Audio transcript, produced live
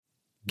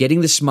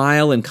Getting the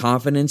smile and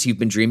confidence you've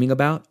been dreaming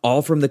about,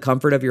 all from the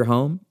comfort of your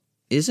home,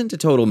 isn't a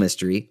total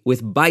mystery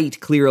with Bite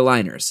clear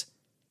aligners.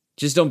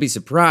 Just don't be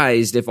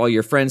surprised if all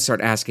your friends start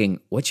asking,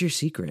 "What's your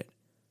secret?"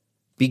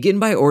 Begin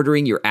by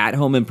ordering your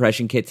at-home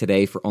impression kit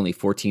today for only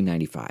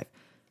 $14.95.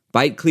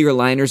 Bite clear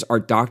aligners are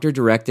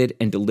doctor-directed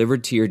and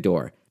delivered to your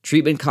door.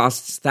 Treatment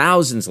costs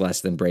thousands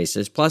less than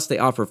braces, plus they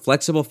offer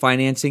flexible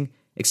financing,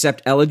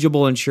 accept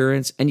eligible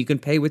insurance, and you can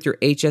pay with your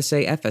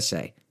HSA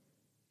FSA.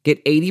 Get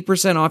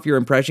 80% off your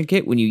impression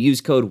kit when you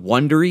use code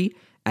WONDERY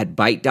at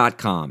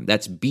Byte.com.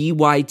 That's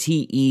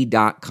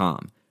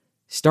BYTE.com.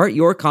 Start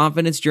your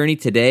confidence journey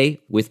today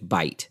with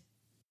Byte.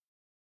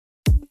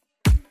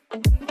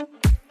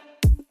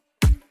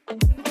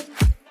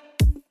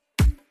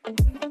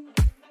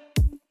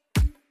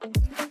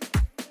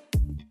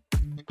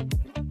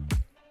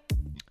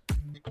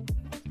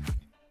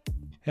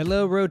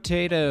 Hello,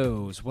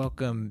 Rotatos.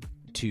 Welcome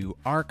to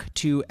Arc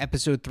 2,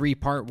 Episode 3,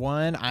 Part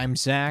 1. I'm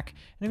Zach,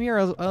 and I'm here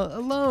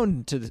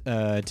alone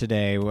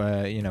today.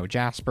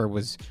 Jasper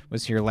was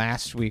here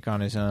last week on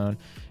his own,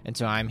 and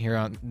so I'm here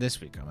on this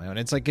week on my own.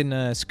 It's like in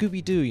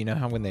Scooby-Doo, you know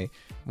how when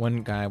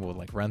one guy will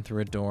like run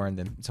through a door, and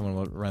then someone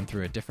will run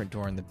through a different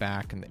door in the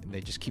back, and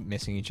they just keep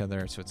missing each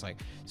other. So it's like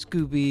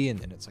Scooby, and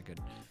then it's like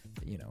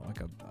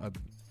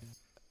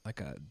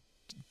a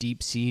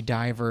deep sea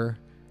diver.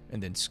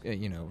 And then,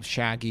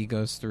 Shaggy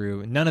goes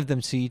through. None of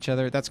them see each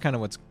other. That's kind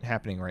of what's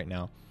happening right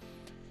now.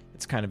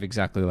 It's kind of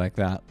exactly like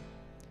that.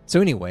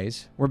 So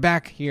anyways, we're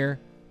back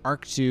here.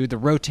 Arc 2. The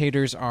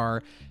Rotators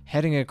are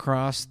heading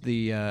across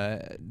the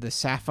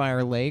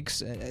Sapphire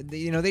Lakes.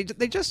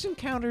 They just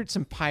encountered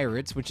some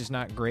pirates, which is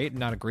not great.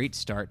 Not a great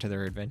start to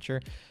their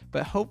adventure.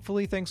 But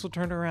hopefully things will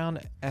turn around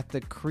at the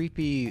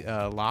creepy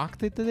lock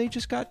that they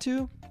just got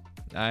to.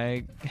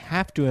 I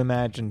have to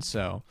imagine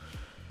so.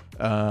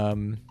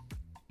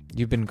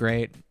 You've been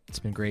great. It's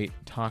been great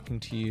talking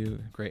to you.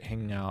 Great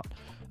hanging out.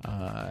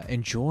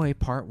 Enjoy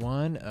part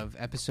 1 of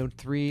episode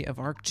 3 of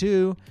Arc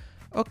 2.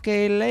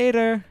 Okay,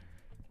 later.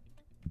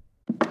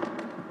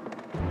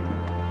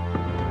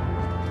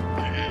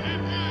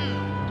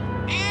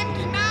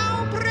 And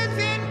now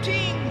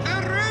presenting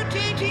the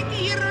Rotating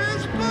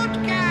Heroes podcast.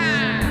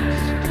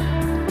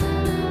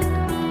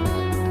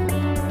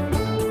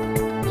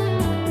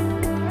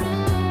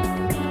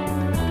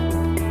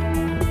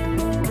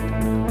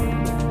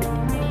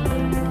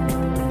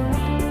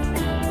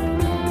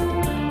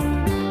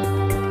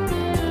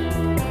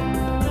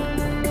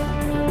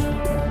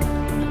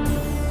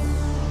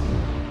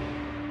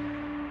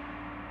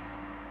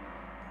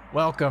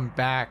 Welcome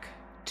back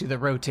to the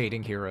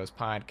Rotating Heroes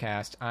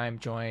podcast. I'm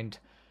joined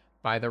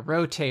by the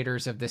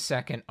Rotators of the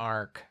second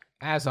arc,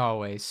 as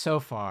always, so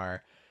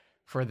far,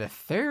 for the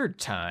third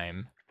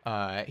time.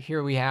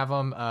 Here we have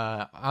them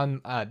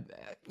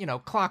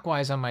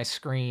clockwise on my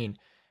screen.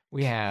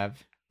 We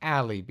have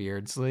Allie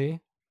Beardsley.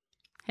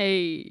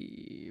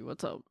 Hey,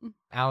 what's up?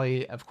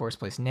 Allie, of course,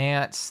 plays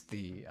Nance,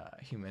 the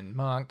human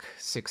monk,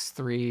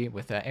 6'3",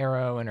 with an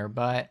arrow in her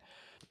butt.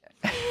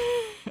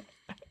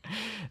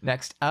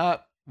 Next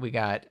up, we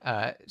got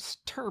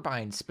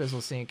Turbine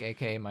Spizzlesink,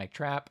 aka Mike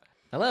Trapp.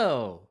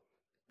 Hello.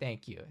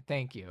 Thank you.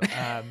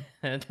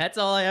 That's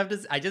all I have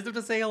to. I just have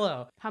to say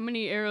hello. How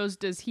many arrows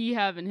does he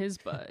have in his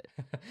butt?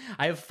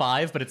 I have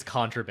 5, but it's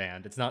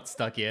contraband. It's not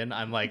stuck in.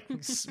 I'm like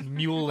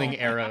muling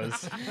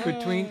arrows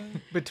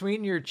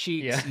Between your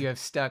cheeks, You have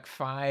stuck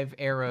 5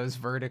 arrows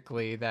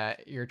vertically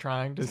that you're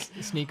trying to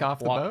sneak off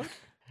the boat.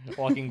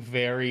 Walking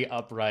very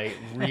upright,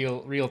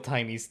 real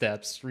tiny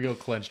steps, real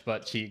clenched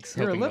butt cheeks.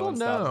 You're a little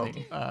gnome.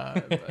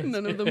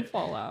 None of them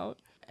fall out.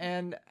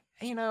 And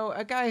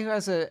a guy who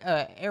has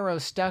a arrow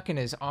stuck in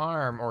his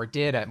arm, or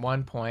did at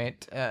one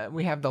point.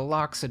 We have the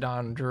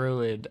Loxodon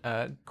druid,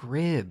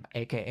 Grib,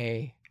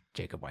 aka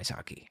Jacob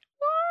Wysocki.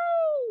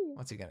 Woo!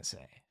 What's he gonna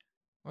say?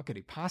 What could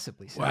he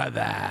possibly say? Oh,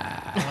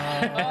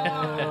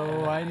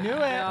 I knew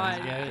it.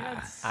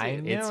 I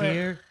knew it's it.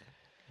 here.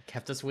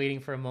 Kept us waiting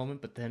for a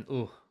moment, but then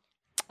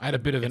I had a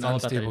bit of It's an all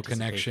about that unstable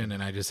connection,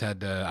 and I just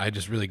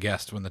really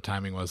guessed when the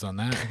timing was on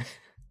that.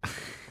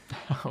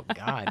 Oh,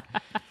 God.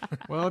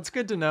 Well, it's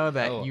good to know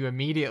that you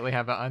immediately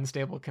have an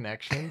unstable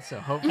connection,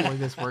 so hopefully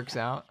this works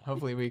out.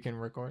 Hopefully we can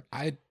record.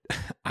 I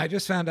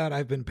just found out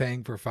I've been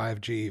paying for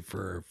 5G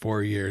for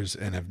 4 years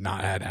and have not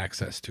had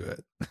access to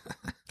it.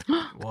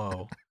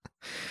 Whoa.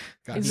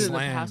 Got Is it a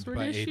slammed password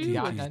by issue? AT&T.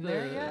 Gotten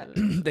there yet?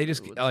 They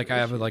just I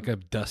have a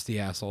dusty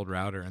ass old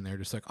router, and they're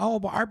just like,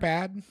 "Oh, our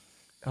bad."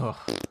 Oh,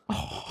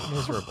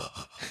 miserable.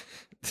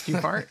 Did you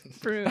fart?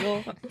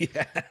 Brutal.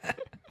 Yeah.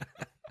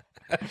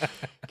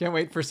 Can't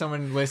wait for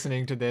someone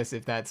listening to this,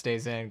 if that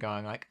stays in,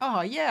 going like,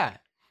 "Oh yeah,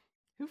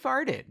 who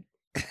farted?"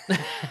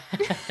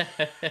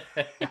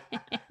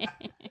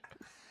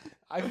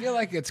 I feel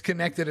like it's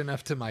connected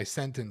enough to my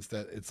sentence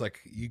that it's like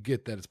you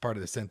get that it's part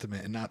of the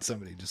sentiment and not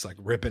somebody just like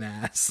ripping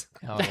ass.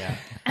 Oh yeah.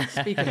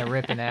 Speaking of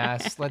ripping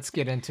ass, let's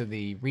get into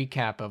the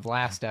recap of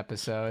last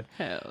episode.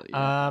 Hell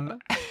yeah.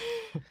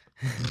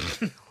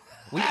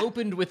 We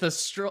opened with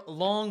a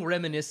long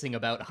reminiscing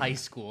about high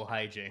school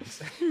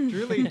hijinks.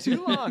 Truly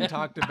too long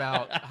talked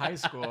about high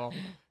school.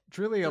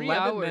 Truly 3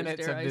 11 hours,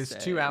 minutes dare of I this say.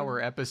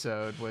 2-hour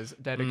episode was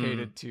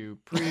dedicated to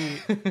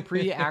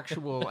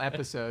pre-actual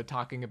episode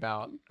talking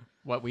about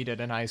what we did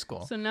in high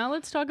school. So now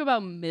let's talk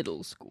about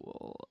middle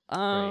school.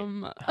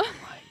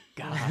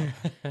 God.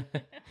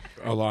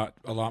 A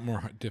lot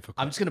more difficult.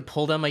 I'm just gonna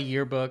pull down my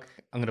yearbook.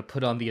 I'm gonna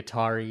put on the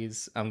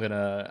Ataris. I'm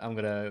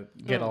gonna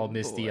get all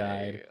misty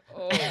eyed.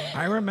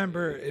 I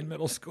remember in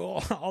middle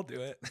school. I'll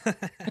do it.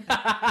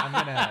 I'm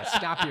gonna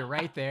stop you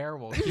right there.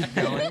 We'll keep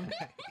going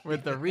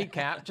with the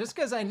recap, just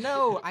because I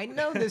know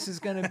this is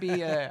gonna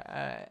be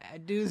a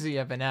doozy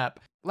of an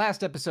ep.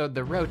 Last episode,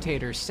 the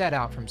Rotators set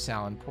out from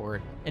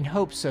Salenport in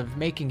hopes of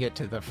making it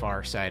to the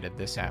far side of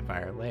the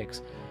Sapphire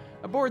Lakes.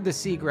 Aboard the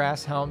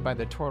Seagrass helmed by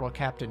the turtle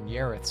captain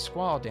Yareth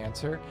Squall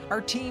Dancer,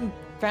 our team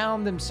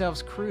found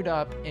themselves crewed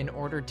up in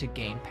order to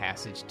gain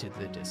passage to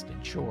the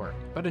distant shore.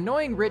 But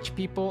annoying rich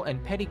people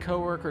and petty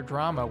coworker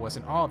drama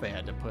wasn't all they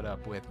had to put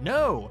up with.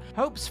 No!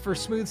 Hopes for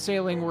smooth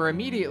sailing were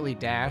immediately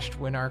dashed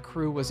when our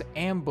crew was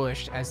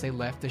ambushed as they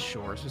left the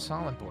shores of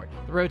Salenport.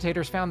 The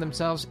Rotators found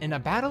themselves in a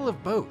battle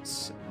of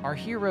boats. Our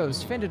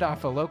heroes fended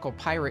off a local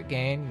pirate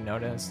gang,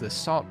 known as the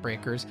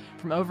Saltbreakers,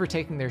 from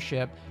overtaking their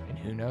ship, and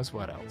who knows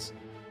what else.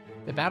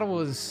 The battle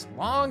was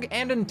long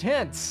and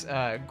intense.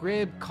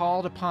 Grib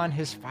called upon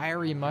his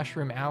fiery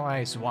mushroom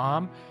ally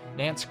Zwam.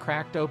 Nance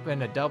cracked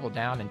open a double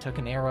down and took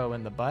an arrow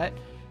in the butt.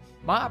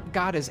 Mop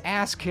got his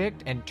ass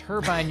kicked, and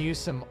Turbine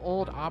used some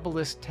old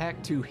obelisk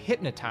tech to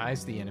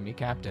hypnotize the enemy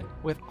captain.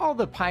 With all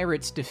the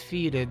pirates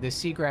defeated, the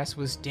Seagrass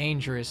was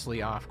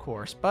dangerously off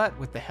course, but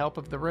with the help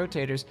of the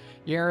Rotators,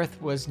 Yareth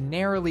was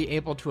narrowly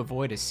able to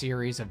avoid a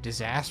series of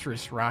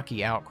disastrous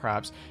rocky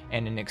outcrops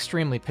and an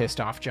extremely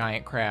pissed off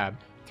giant crab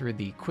through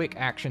the quick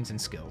actions and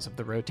skills of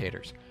the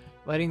Rotators,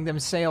 letting them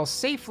sail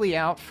safely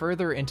out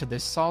further into the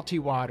salty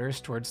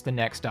waters towards the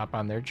next stop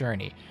on their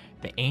journey,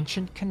 the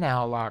ancient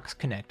canal locks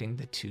connecting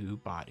the two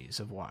bodies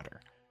of water.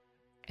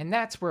 And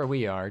that's where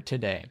we are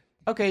today.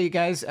 Okay, you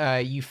guys,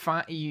 you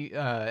find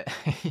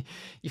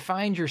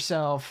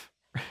yourself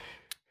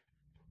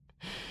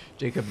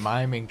Jacob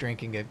miming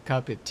drinking a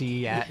cup of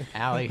tea at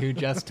Allie, who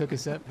just took a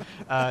sip.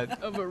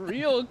 Of a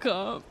real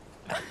cup.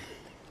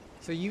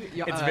 So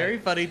It's very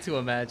funny to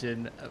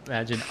imagine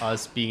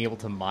us being able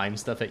to mime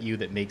stuff at you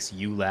that makes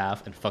you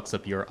laugh and fucks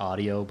up your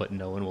audio, but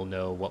no one will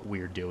know what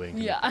we're doing.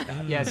 Yeah.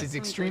 Yes, it's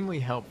extremely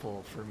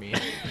helpful for me.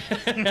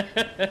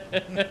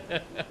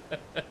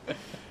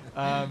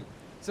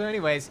 So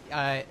anyways,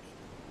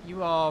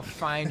 you all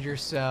find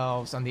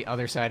yourselves on the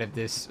other side of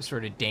this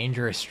sort of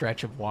dangerous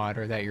stretch of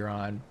water that you're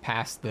on,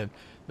 past the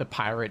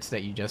pirates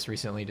that you just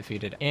recently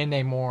defeated, in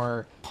a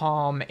more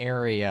calm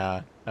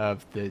area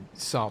of the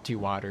salty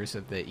waters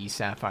of the East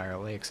Sapphire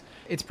Lakes.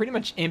 It's pretty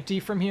much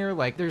empty from here.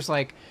 Like, there's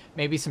like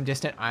maybe some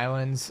distant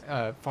islands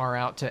far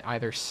out to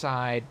either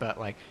side, but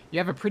like you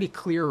have a pretty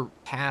clear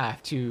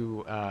path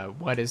to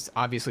what is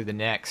obviously the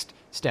next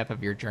step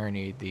of your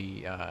journey,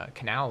 the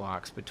canal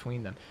locks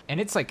between them. And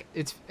it's like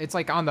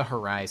on the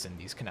horizon,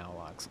 these canal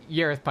locks.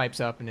 Yareth pipes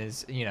up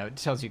and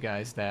tells you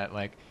guys that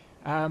like,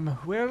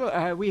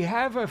 we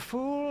have a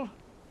full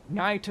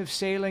night of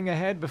sailing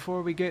ahead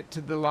before we get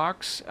to the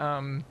locks.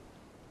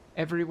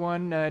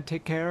 Everyone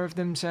take care of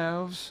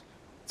themselves.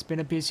 It's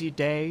been a busy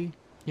day.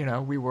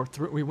 We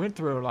went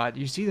through a lot.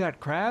 You see that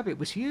crab? It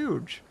was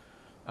huge.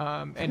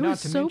 And I not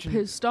was to so mention,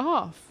 pissed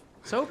off.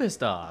 So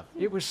pissed off.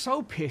 it was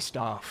so pissed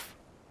off.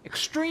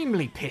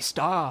 Extremely pissed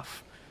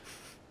off.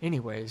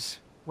 Anyways,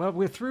 well,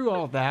 we're through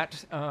all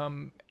that.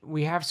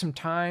 We have some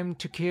time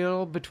to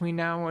kill between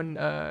now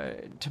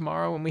and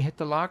tomorrow when we hit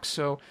the locks.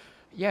 So,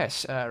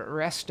 yes,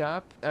 rest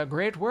up.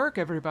 Great work,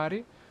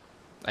 everybody.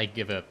 I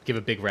give a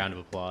big round of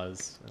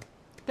applause.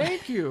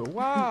 Thank you.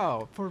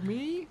 Wow. For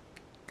me?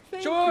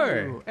 Thank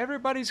Sure. you.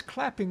 Everybody's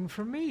clapping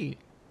for me.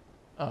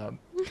 Gareth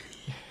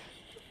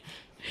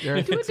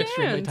Do a is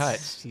extremely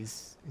dance. touched. He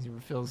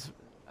feels...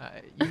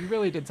 you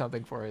really did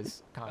something for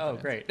his confidence.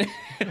 Oh, great.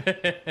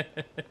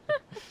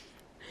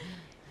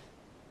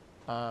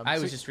 I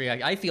was just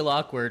reacting. I feel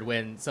awkward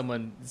when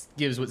someone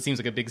gives what seems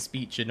like a big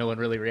speech and no one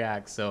really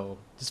reacts, so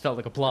just felt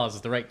like applause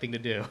is the right thing to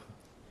do.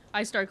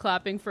 I start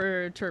clapping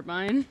for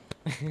Turbine.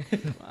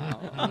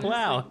 Wow. Oh,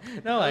 wow.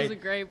 No, That was a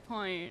great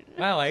point.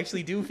 Wow, I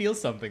actually do feel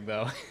something,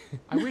 though.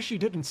 I wish you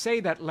didn't say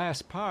that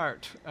last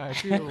part. I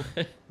feel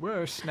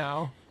worse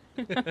now.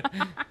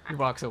 He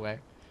walks away.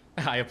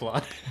 I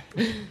applaud.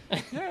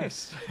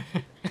 Yes.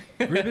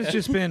 Rib has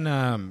just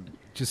been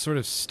just sort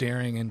of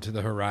staring into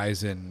the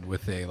horizon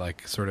with a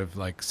sort of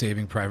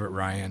Saving Private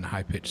Ryan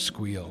high-pitched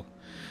squeal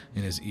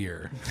in his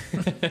ear.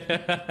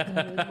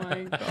 Oh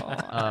my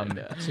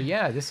god. So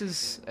yeah, this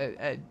is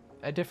a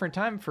different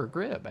time for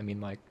Grib. I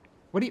mean,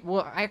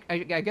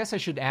 I guess I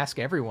should ask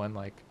everyone,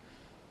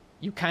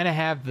 you kind of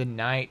have the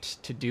night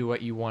to do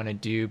what you want to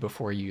do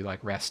before you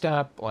rest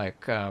up.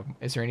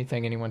 Is there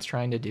anything anyone's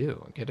trying to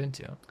do, get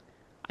into?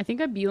 I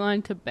think I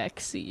beeline to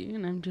Bexy,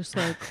 and I'm just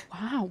like,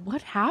 wow,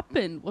 what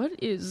happened?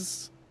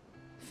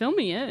 Fill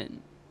me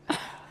in.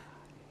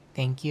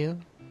 Thank you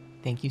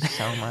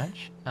so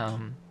much.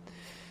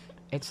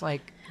 It's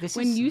like this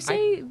When is you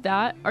say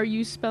that, are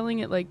you spelling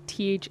it like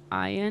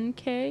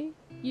THINKU?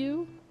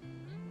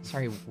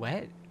 sorry,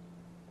 what?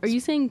 Are you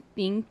saying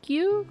thank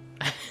you?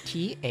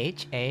 THAHNK.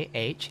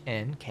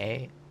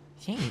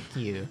 Thank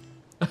you.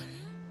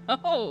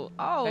 Oh,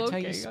 That's okay. how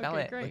you spell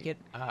okay, it. Great. Look it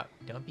up.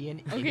 Don't be an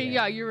idiot. Okay,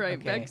 yeah, you're right,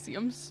 Okay. Bexy.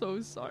 I'm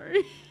so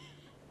sorry.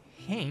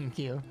 Thank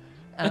you.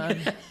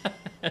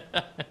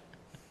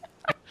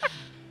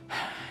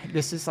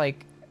 This is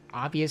like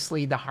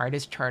obviously the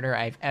hardest charter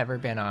I've ever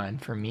been on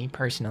for me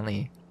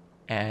personally,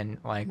 and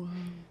like,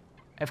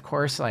 of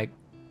course, like,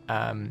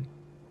 on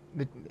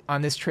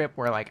this trip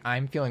where like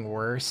I'm feeling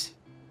worse.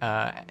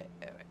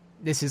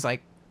 This is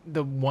like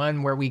the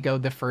one where we go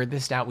the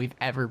furthest out we've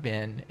ever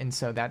been, and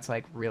so that's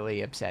like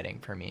really upsetting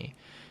for me.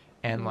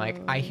 And like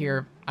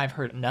I've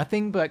heard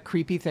nothing but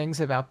creepy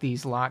things about the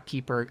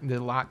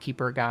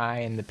Lockkeeper guy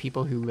and the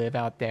people who live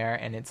out there,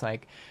 and it's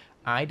like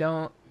I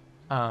don't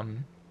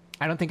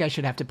think I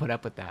should have to put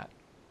up with that,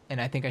 and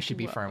I think I should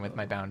be firm with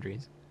my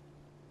boundaries.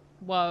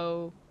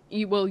 Whoa.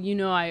 Well,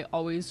 I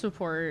always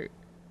support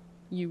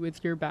you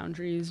with your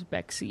boundaries,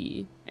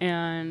 Bexy.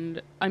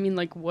 And I mean,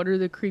 like, what are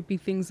the creepy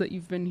things that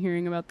you've been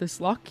hearing about this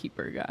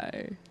Lockkeeper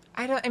guy?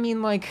 I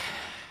mean, like,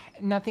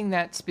 nothing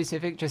that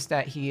specific, just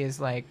that he is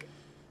like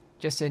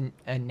just a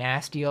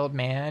nasty old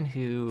man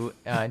who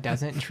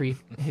doesn't treat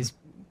his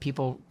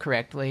people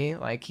correctly.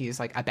 Like, he's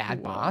like a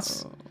bad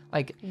boss.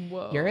 Like,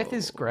 Yareth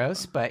is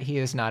gross, but he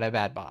is not a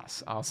bad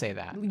boss. I'll say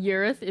that.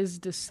 Yareth is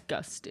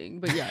disgusting,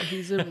 but yeah,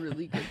 he's a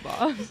really good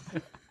boss.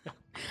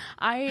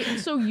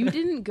 So you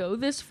didn't go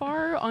this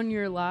far on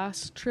your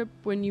last trip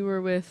when you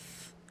were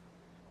with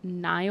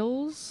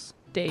Niles,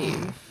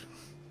 Dave,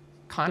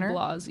 Connor? de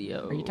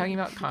Blasio. Are you talking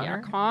about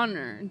Connor? Yeah,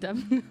 Connor,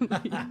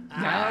 definitely.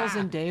 Niles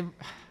and Dave.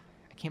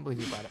 I can't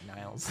believe you brought up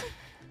Niles.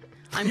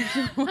 I'm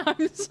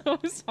so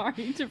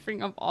sorry to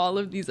bring up all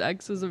of these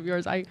exes of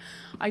yours. I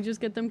just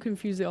get them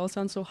confused. They all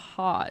sound so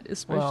hot,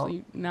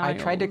 especially Well, Niles.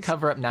 I tried to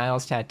cover up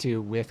Niles'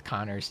 tattoo with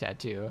Connor's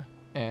tattoo,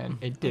 and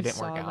it didn't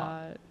work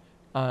out.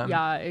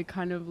 Yeah, it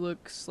kind of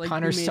looks like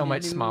Connor's we so made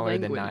much it in smaller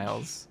than language.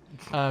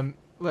 Niles.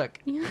 Look,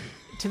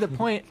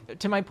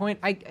 to my point,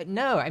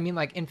 I mean,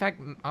 like, in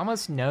fact,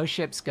 almost no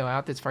ships go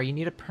out this far. You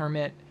need a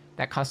permit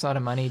that costs a lot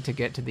of money to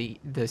get to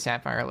the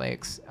Sapphire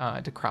Lakes,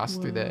 to cross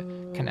through the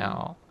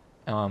canal.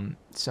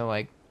 So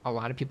like a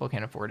lot of people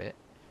can't afford it.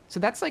 So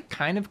that's like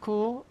kind of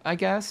cool, I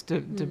guess, to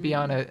be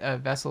on a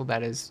vessel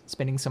that is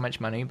spending so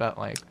much money, but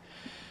like,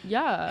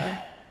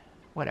 Yeah.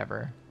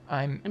 whatever.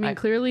 I mean,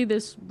 clearly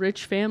this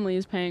rich family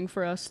is paying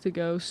for us to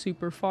go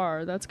super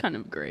far. That's kind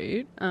of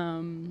great.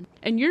 And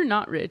you're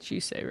not rich,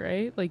 you say,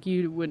 right? Like,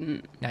 you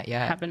wouldn't Not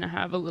yet. happen to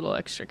have a little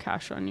extra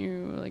cash on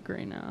you, like,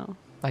 right now.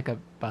 Like a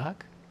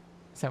buck?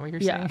 Is that what you're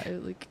Yeah,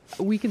 saying? like,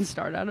 we could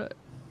start out a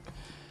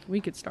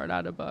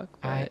buck,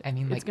 but I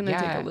mean, like, it's gonna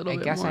take a little I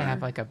bit guess more. I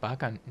have like a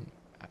buck on.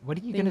 What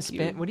are you gonna Thank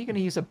spend? you. What are you gonna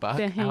use a buck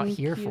out Thank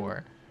here you.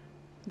 for?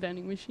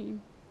 Vending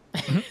machine.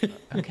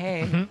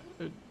 Okay.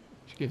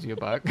 She gives you a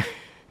buck.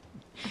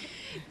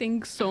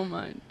 Thanks so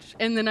much.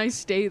 And then I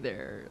stay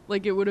there.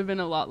 Like, it would have been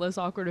a lot less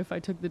awkward if I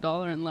took the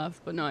dollar and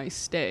left, but no, I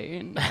stay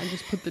and I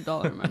just put the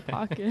dollar in my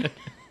pocket.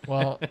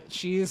 Well,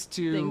 she is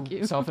too Thank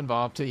you.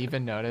 self-involved to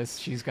even notice.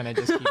 She's gonna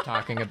just keep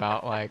talking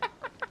about like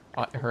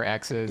her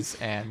exes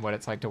and what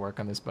it's like to work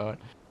on this boat.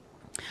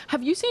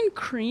 Have you seen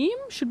Cream?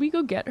 Should we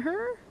go get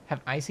her?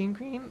 Have I seen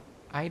Cream?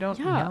 I don't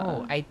Yeah.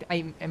 know.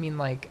 I mean,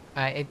 like,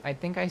 I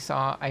think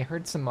I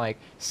heard some like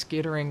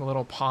skittering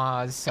little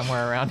paws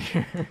somewhere around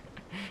here.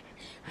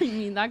 I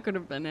mean, that could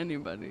have been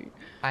anybody.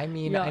 I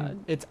mean, Yeah.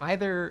 it's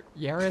either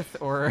Yareth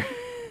or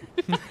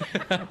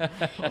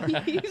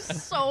He's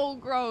so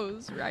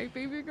gross, right,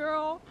 baby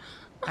girl?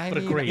 I What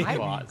a mean, great I'm,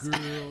 boss.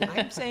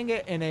 I'm saying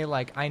it in a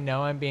like I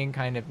know I'm being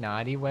kind of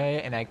naughty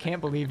way, and I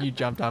can't believe you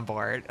jumped on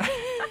board.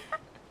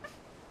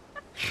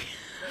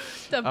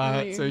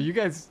 Definitely. So you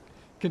guys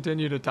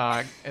continue to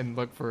talk and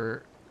look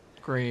for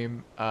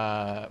Cream.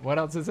 What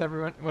else is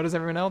everyone? What is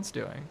everyone else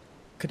doing?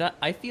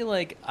 I feel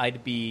like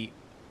I'd be.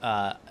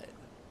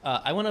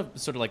 I want to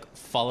sort of like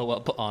follow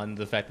up on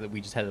the fact that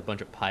we just had a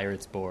bunch of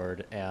pirates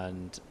board,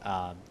 and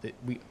that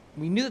we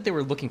knew that they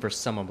were looking for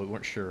someone, but we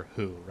weren't sure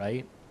who.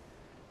 Right?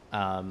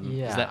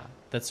 Yeah.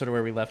 That's sort of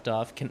where we left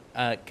off. Can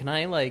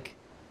I like,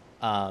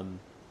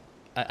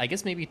 I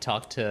guess maybe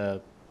talk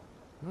to.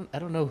 I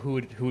don't know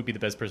who would be the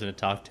best person to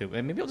talk to.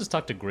 And maybe I'll just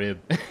talk to Grib.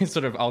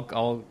 Sort of,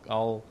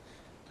 I'll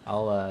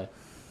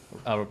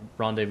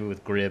rendezvous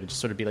with Grib and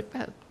just sort of be like,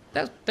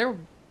 they're.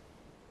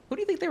 Who do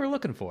you think they were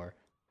looking for?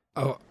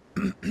 Oh,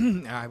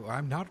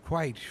 I'm not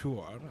quite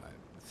sure. I'm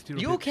still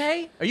You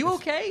okay? Are you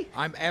okay?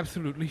 I'm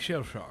absolutely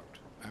shell shocked.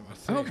 I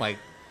must say. Oh my!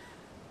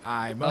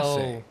 I must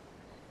say.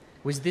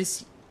 Was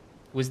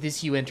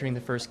this you entering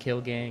the first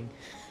kill gang?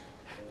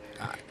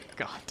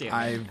 God damn it.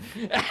 I've.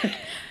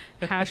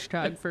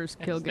 Hashtag first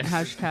kill gang.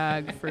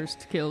 Hashtag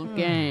first kill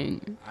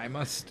gang. I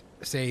must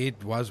say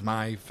it was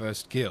my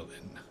first kill.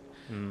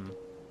 And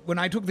when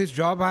I took this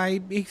job,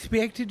 I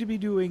expected to be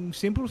doing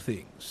simple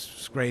things,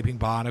 scraping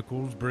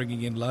barnacles,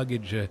 bringing in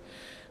luggage.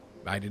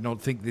 I did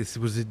not think this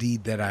was a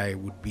deed that I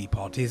would be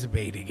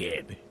participating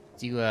in.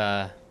 Do you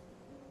want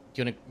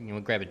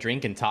to grab a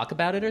drink and talk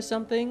about it or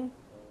something?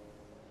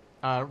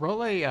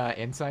 Roll a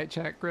insight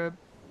check, Grib.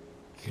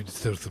 It's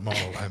so small,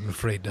 I'm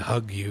afraid to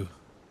hug you.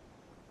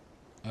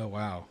 Oh,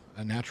 wow.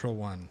 A natural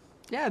one.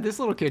 Yeah, this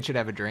little kid should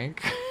have a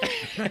drink.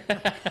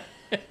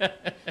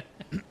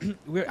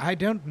 I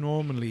don't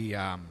normally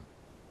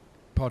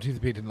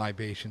participate in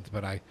libations,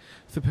 but I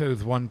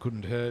suppose one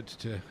couldn't hurt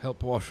to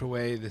help wash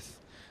away this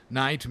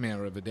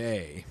nightmare of a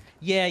day.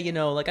 Yeah,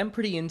 I'm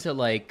pretty into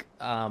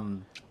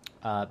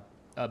a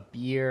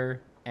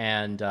beer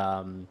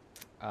and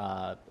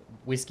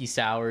whiskey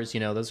sours.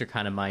 Those are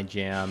kind of my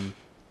jam.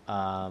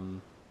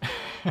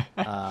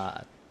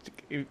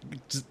 You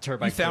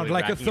sound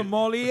like a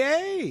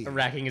sommelier.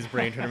 Racking his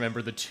brain trying to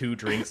remember the 2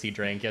 drinks he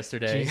drank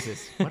yesterday.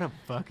 Jesus, what a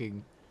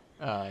fucking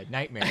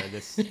nightmare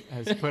this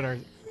has put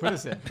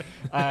us in.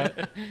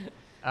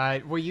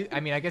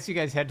 I guess you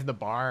guys head to the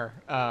bar.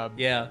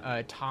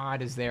 Yeah.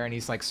 Todd is there and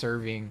he's like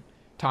serving.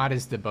 Todd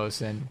is the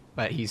bosun,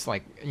 but he's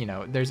like,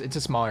 it's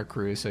a smaller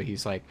crew, so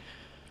he's like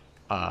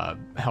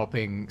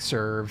helping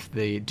serve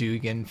the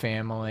Dugan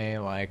family.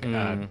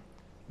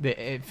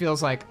 It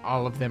feels like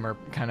all of them are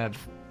kind of,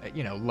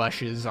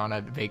 lushes on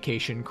a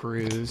vacation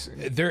cruise.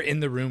 They're in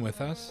the room with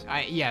us?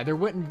 There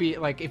wouldn't be,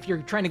 if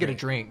you're trying to get a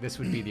drink, this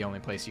would be the only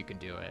place you can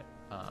do it.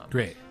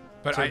 Great.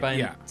 But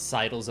Turbine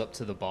sidles up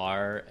to the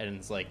bar and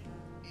it's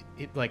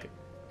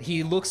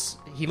he looks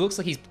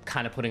like he's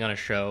kind of putting on a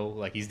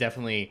show. He's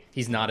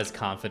not as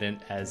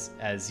confident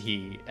as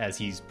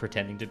he's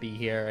pretending to be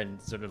here,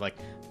 and sort of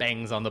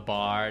bangs on the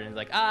bar and is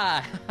like,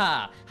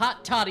 hot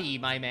toddy,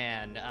 my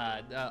man,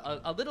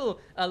 a little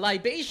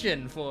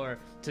libation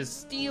to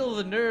steal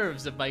the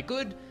nerves of my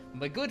good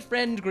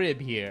friend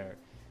Grib here.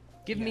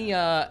 Give me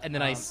and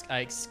then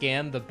I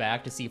scan the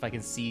back to see if I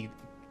can see.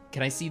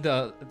 Can I see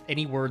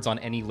any words on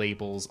any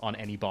labels on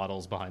any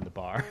bottles behind the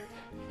bar?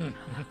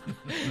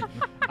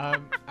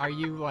 Are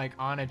you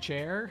on a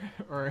chair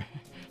or?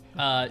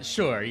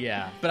 Sure,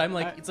 yeah. But I'm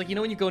it's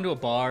when you go into a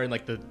bar and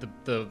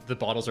the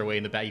bottles are way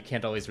in the back, you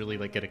can't always really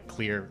get a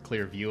clear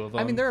view of them.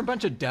 I mean, there are a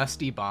bunch of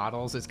dusty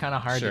bottles. It's kind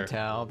of hard Sure. to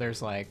tell. There's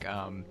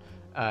some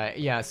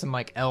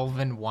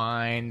elven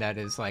wine that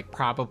is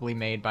probably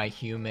made by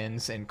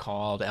humans and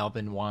called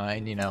elven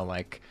wine.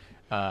 It's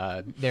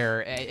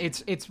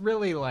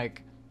really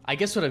I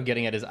guess what I'm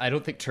getting at is I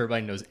don't think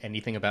Turbine knows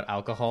anything about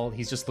alcohol.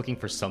 He's just looking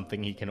for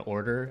something he can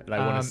order, and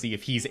I want to see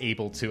if he's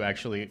able to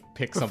actually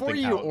pick something out.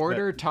 Before you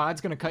order,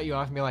 Todd's going to cut you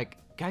off and be like,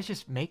 guys,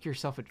 just make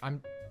yourself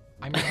I'm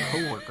your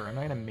coworker. I'm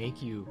not going to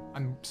make you.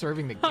 I'm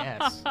serving the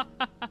guests.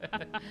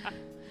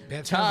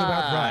 That sounds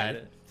about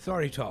right.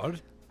 Sorry,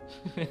 Todd.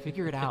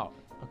 Figure it out,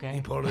 okay?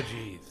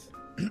 Apologies.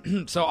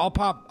 So I'll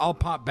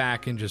pop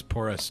back and just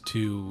pour us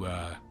two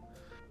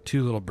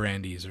little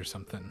brandies or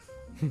something.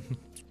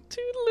 2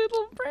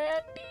 little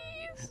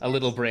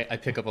brandies. I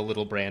pick up a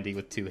little brandy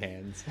with 2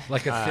 hands.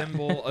 Like a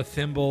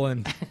thimble,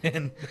 and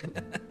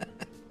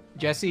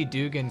Jesse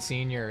Dugan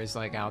Sr. is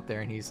out there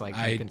and he's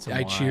drinking some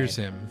wine. I cheers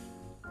him.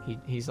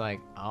 He's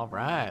like, all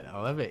right,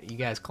 I love it. You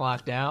guys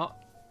clocked out?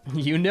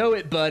 You know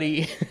it,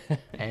 buddy.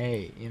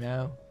 Hey,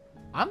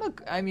 I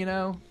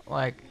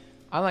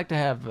like to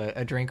have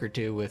a drink or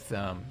two with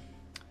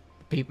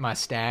my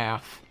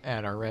staff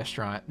at our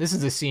restaurant. This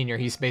is a senior.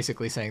 He's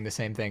basically saying the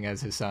same thing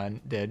as his son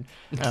did.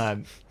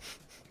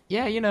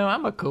 Yeah,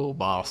 I'm a cool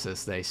boss,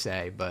 as they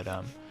say, but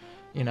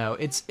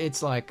it's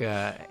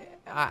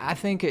I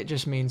think it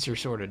just means you're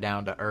sort of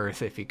down to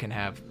earth if you can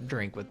have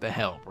drink with the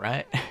help,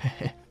 right?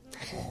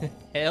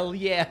 Hell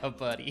yeah,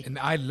 buddy. And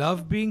I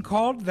love being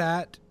called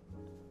that.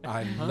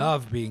 I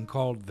love being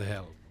called the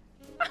help.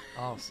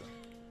 Awesome.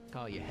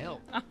 Call you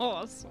help.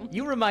 Awesome.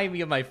 You remind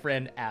me of my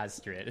friend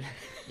Astrid.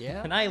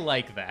 Yeah. And I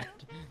like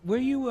that. Were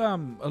you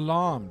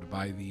alarmed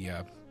by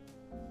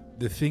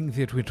the thing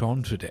that went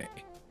on today?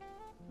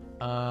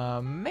 Do you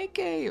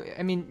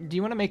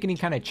want to make any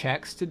kind of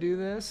checks to do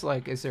this?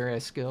 Is there a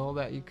skill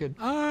that you could?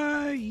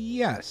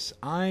 Yes,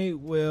 I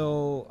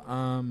will.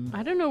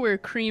 I don't know where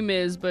Cream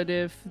is, but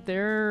if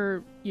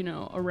they're,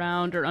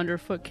 around or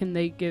underfoot, can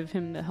they give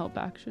him the help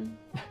action?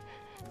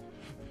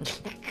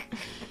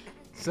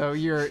 So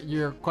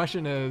your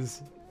question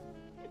is,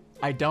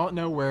 I don't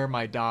know where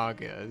my dog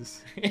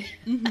is,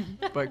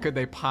 but could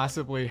they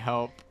possibly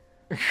help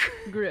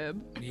Grib.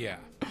 Yeah.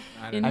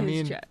 In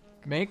his check.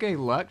 Make a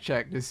luck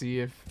check to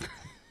see if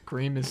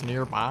Cream is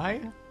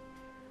nearby.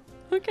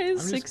 Okay,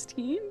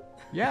 16.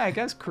 Yeah, I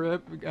guess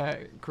Cream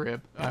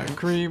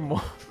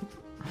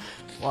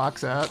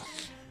walks up.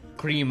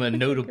 Cream, a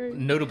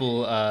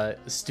notable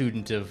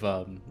student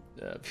of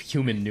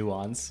human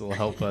nuance, will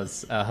help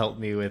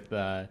me with.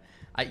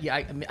 I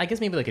guess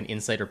maybe an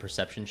insight or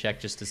perception check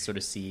just to sort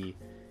of see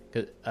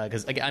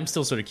Because I'm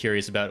still sort of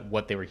curious about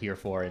what they were here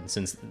for, and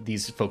since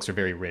these folks are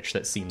very rich,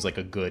 that seems like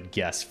a good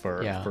guess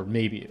for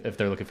maybe if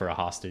they're looking for a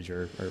hostage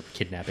or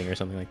kidnapping or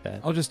something like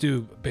that. I'll just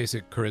do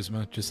basic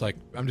charisma, just like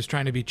I'm just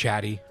trying to be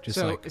chatty.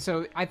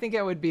 So I think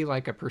it would be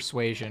like a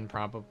persuasion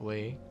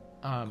probably.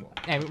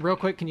 And real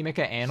quick, can you make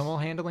an animal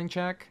handling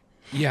check?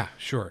 Yeah,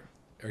 sure.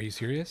 Are you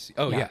serious?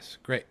 Oh, Yeah. yes.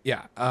 Great.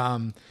 Yeah.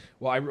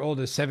 Well, I rolled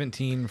a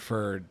 17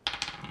 for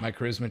my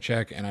charisma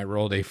check, and I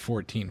rolled a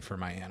 14 for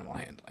my animal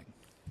handling.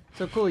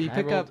 So cool. You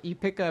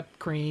pick up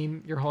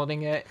cream. You're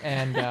holding it,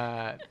 and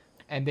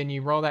and then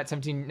you roll that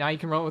 17. Now you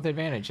can roll it with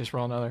advantage. Just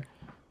roll another.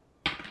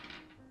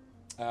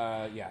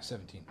 Yeah,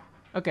 17.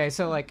 Okay,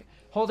 so like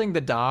holding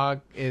the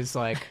dog is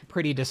like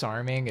pretty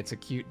disarming. It's a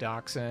cute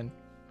dachshund.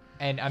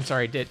 And I'm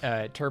sorry,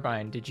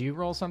 Turbine, did you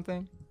roll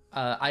something?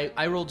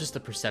 I rolled just a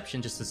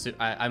perception, just to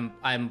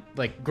I'm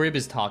like Grib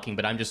is talking,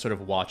 but I'm just sort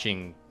of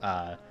watching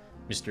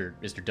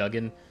Mr.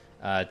 Duggan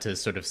to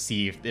sort of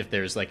see if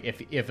there's like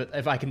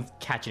if I can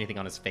catch anything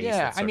on his face. Yeah,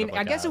 that's I sort mean, of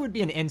like I guess it would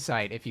be an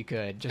insight if you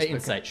could. Just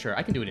insight, sure.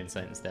 I can do an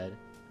insight instead.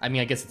 I mean,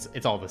 I guess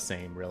it's all the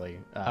same, really.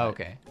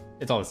 Okay.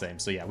 It's all the same,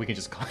 so yeah, we can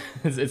just call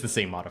it's the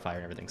same modifier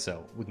and everything,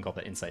 so we can call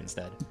that insight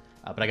instead.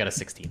 But I got a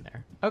 16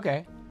 there.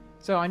 Okay.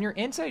 So on your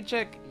insight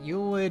check,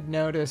 you would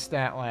notice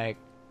that, like,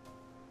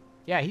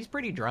 yeah, he's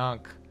pretty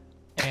drunk.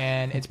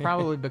 And it's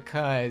probably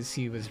because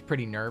he was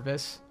pretty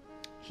nervous.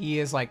 He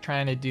is, like,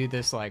 trying to do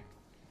this, like,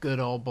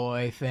 good old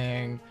boy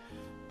thing.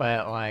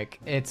 But, like,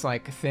 it's,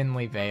 like,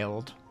 thinly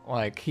veiled.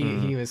 Like,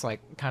 he was,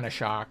 like, kind of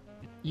shocked.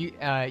 You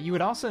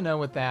would also know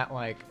with that,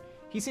 like,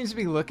 he seems to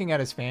be looking at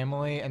his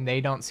family, and they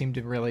don't seem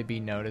to really be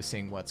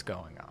noticing what's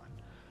going on.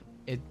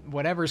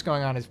 Whatever's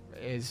going on is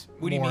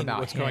What do you more mean? about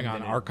What's him going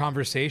on? than Our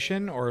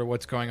conversation, or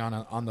what's going on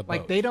the boat?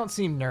 like they don't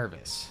seem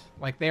nervous.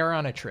 Like they're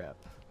on a trip,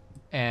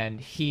 and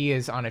he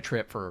is on a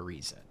trip for a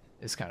reason.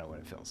 Is kind of what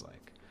it feels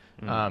like.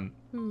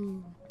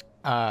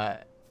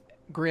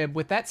 Grib,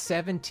 with that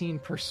 17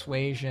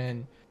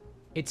 persuasion,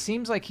 it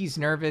seems like he's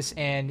nervous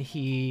and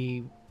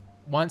he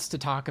wants to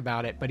talk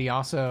about it, but he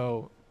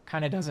also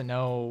kind of doesn't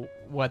know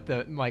what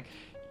the like.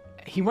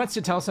 He wants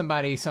to tell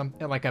somebody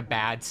something like a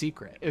bad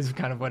secret is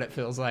kind of what it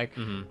feels like.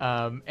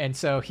 And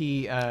so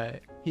he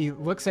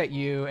looks at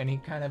you and he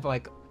kind of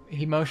like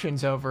he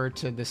motions over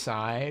to the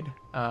side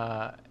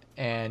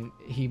and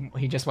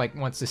he just like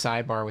wants to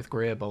sidebar with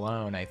Grib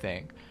alone, I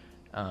think.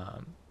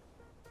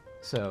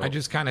 So I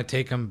just kind of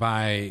take him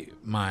by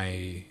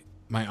my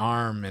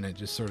arm, and it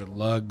just sort of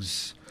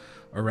lugs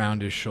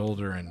around his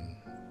shoulder, and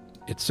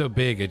it's so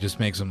big it just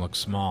makes him look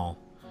small.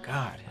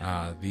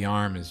 God. The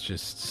arm is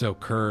just so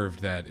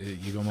curved that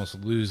you almost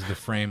lose the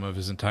frame of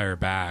his entire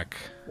back.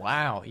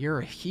 Wow, you're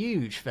a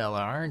huge fella,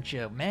 aren't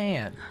you?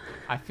 Man,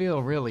 I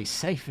feel really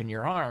safe in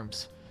your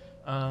arms.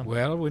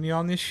 Well, when you're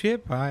on this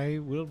ship, I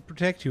will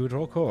protect you at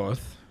all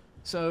costs.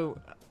 So,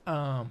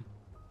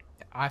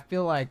 I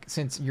feel like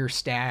since you're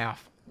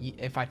staff,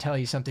 if I tell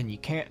you something, you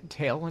can't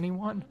tell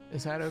anyone.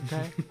 Is that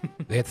okay?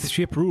 That's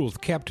ship rules,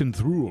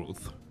 captain's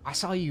rules. I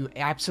saw you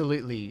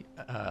absolutely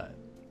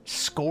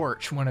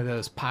scorch one of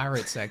those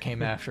pirates that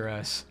came after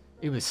us.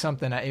 It was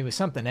something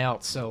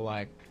else. So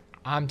like,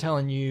 I'm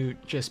telling you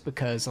just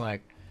because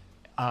like,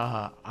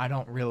 I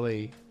don't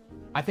really.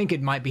 I think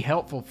it might be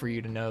helpful for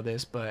you to know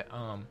this, but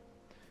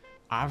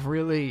I've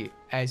really,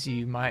 as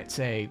you might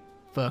say,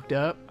 fucked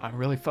up. I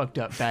really fucked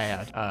up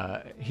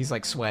bad. He's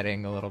like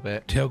sweating a little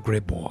bit. Tell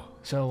Gribboy.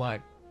 So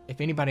like, if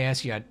anybody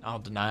asks you, I'll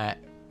deny it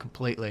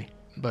completely.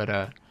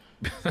 But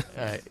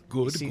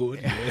Good, see-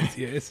 good,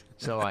 yes.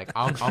 so like,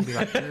 I'll be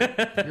like,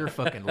 you're a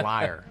fucking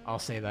liar. I'll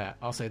say that.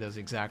 I'll say those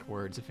exact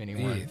words if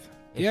anyone. Yes.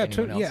 if Yeah,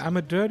 anyone else- I'm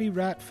a dirty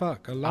rat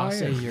fuck, a liar. I'll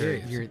say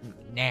yes. you're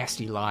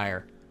nasty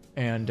liar,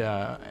 and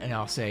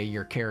I'll say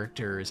your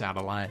character is out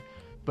of line.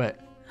 But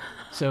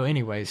so,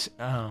 anyways,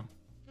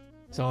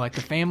 so like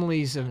the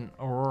families in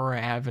Aurora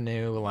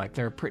Avenue, like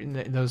they're pretty.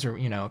 Those are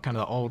kind of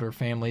the older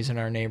families in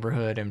our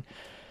neighborhood, and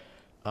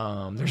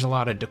there's a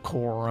lot of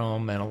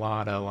decorum and a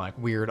lot of like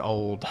weird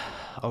old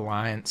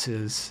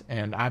alliances.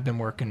 And I've been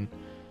working.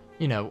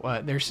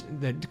 There's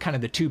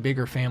the two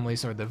bigger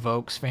families are the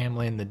Vokes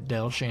family and the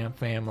Delchamp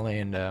family,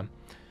 and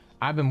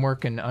I've been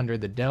working under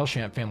the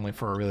Delchamp family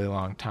for a really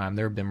long time.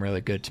 They've been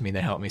really good to me.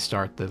 They helped me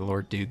start the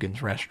Lord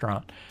Dugan's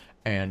restaurant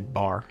and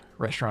bar,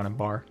 because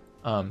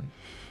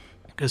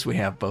we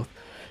have both.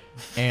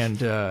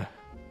 And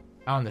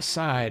on the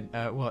side,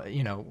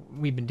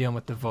 we've been dealing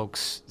with the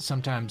Vokes.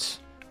 Sometimes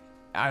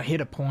I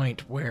hit a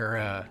point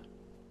where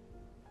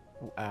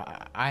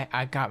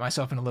I got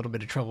myself in a little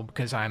bit of trouble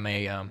because I'm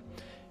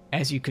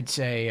as you could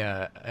say,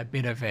 a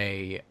bit of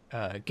a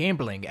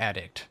gambling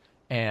addict.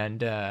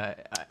 And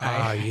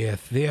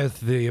yes, there's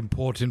the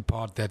important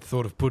part that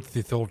sort of puts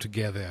this all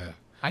together.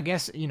 I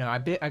guess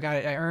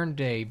I earned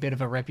a bit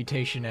of a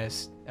reputation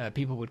as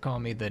people would call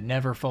me the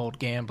never fold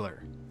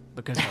gambler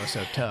because I was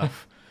so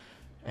tough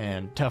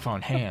and tough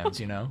on hands,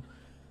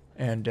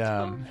 And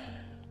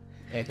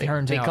it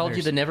turns They out called you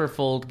there's- the never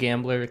fold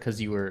gambler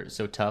because you were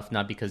so tough,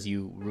 not because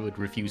you would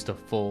refuse to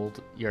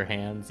fold your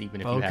hands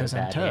even if you had a because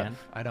I'm bad tough. hand.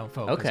 I don't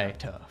fold because Okay. I'm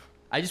tough.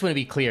 I just want to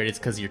be clear, it's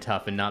because you're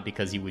tough and not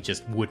because you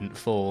wouldn't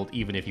fold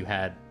even if you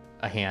had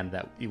a hand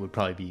that it would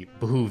probably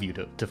behoove you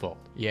to fold.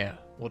 Yeah.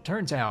 Well, it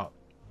turns out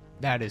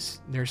there's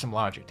some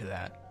logic to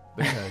that,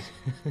 because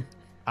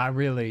I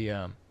really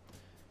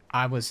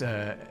I was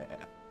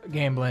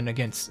gambling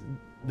against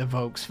the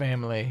Vokes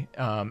family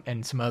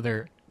and some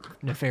other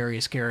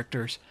nefarious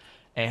characters,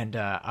 and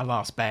I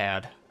lost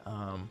bad.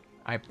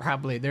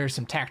 There's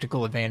some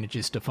tactical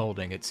advantages to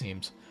folding, it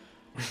seems.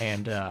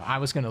 And I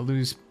was going to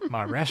lose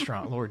my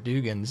restaurant, Lord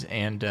Dugan's,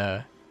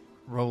 and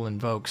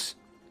Roland Vokes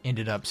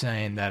ended up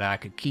saying that I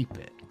could keep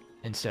it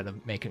instead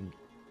of making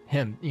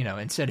him,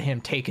 instead of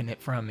him taking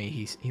it from me,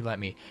 he let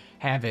me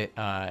have it.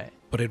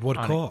 But at what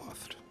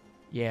cost?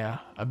 Yeah,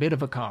 a bit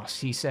of a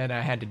cost. He said I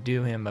had to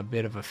do him a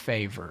bit of a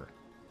favor,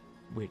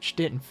 which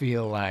didn't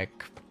feel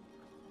like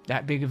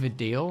that big of a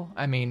deal.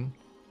 I mean,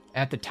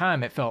 at the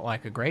time, it felt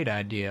like a great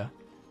idea.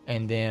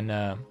 And then,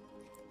 the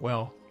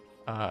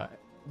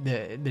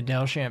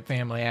Delchamp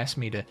family asked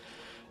me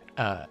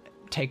to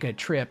take a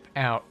trip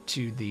out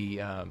to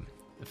the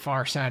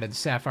far side of the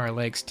Sapphire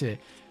Lakes to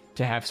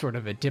have sort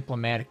of a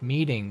diplomatic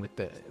meeting with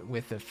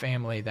the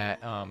family that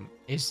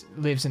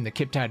lives in the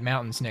Kiptide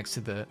Mountains next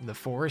to the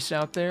forest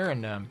out there,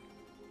 and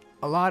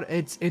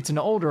it's an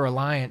older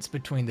alliance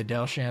between the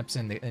Delchamps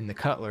and the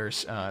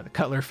Cutlers. The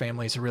Cutler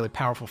family is a really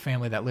powerful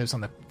family that lives on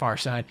the far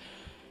side,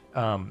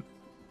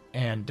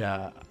 and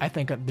I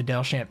think the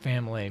Delchamp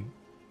family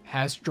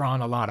has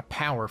drawn a lot of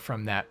power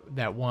from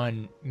that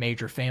one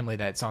major family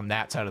that's on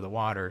that side of the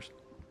waters.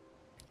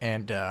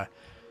 And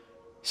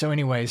so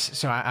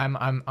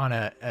I'm on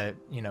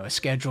a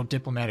scheduled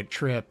diplomatic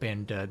trip,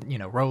 and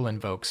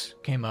Roland Vokes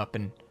came up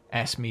and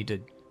asked me to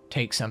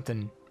take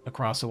something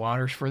across the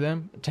waters for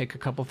them, take a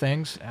couple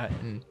things,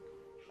 and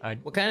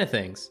What kind of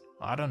things?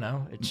 I don't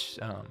know. It's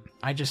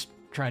I just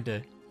tried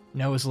to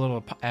know as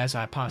little as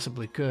I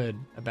possibly could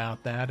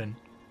about that, and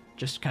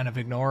just kind of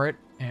ignore it.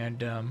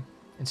 And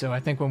so I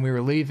think when we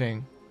were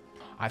leaving,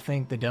 I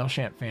think the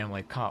Delchamp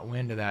family caught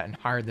wind of that and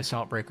hired the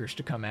Saltbreakers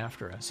to come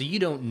after us. So you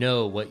don't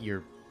know what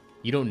you're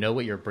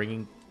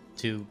bringing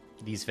to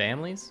these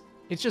families?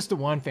 It's just the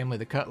one family,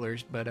 the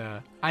Cutlers, but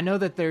I know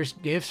that there's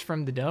gifts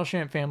from the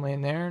Delchamp family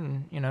in there,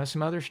 and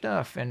some other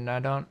stuff, and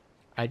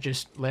I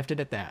just left it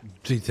at that.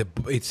 So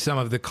it's some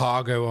of the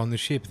cargo on the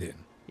ship, then?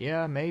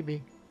 Yeah,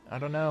 maybe. I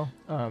don't know.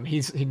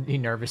 He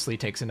nervously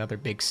takes another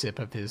big sip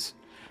of his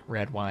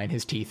red wine.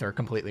 His teeth are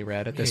completely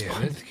red at this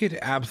point. Let's get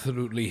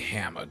absolutely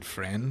hammered,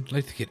 friend.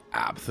 Let's get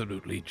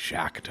absolutely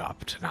jacked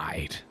up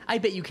tonight. I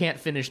bet you can't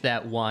finish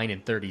that wine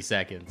in 30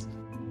 seconds.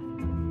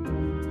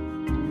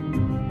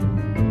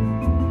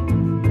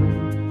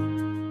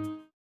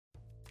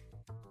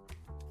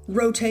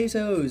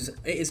 Rotatoes!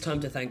 It is time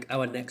to thank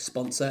our next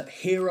sponsor,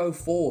 Hero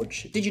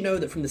Forge. Did you know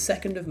that from the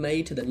 2nd of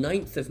May to the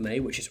 9th of May,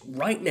 which is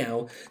right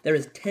now, there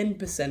is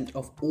 10%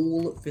 off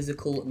all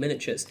physical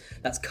miniatures.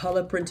 That's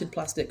colour printed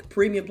plastic,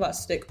 premium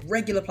plastic,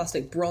 regular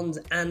plastic, bronze,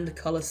 and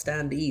colour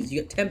standees.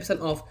 You get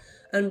 10% off,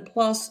 and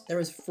plus there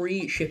is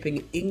free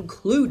shipping,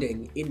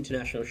 including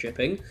international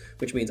shipping,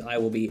 which means I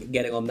will be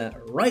getting on that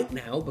right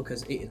now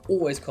because it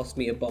always costs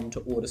me a bomb to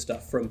order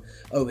stuff from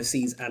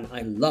overseas, and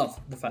I love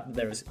the fact that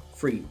there is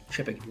free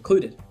shipping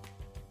included.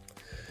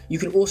 You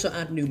can also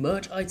add new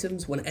merch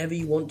items whenever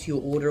you want to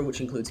your order, which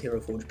includes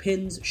Hero Forge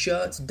pins,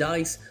 shirts,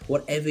 dice,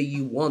 whatever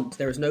you want.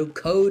 There is no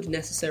code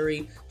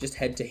necessary, just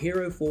head to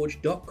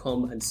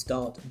heroforge.com and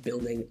start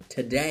building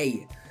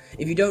today.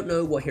 If you don't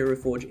know what Hero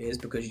Forge is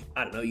because,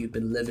 I don't know, you've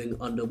been living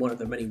under one of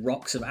the many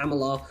rocks of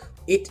Amalar,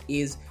 it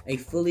is a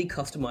fully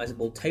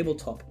customizable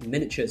tabletop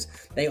miniatures.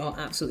 They are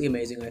absolutely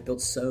amazing. I've built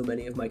so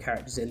many of my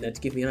characters in there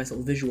to give me a nice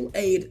little visual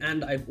aid,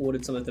 and I've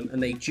ordered some of them,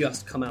 and they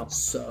just come out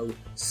so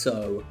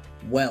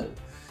well.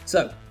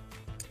 So,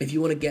 if you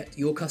want to get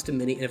your custom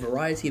mini in a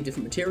variety of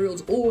different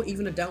materials, or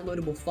even a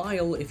downloadable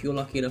file if you're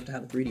lucky enough to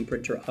have a 3D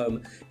printer at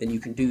home, then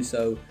you can do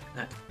so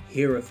at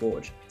Hero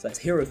Forge. So that's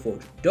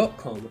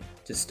heroforge.com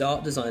to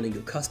start designing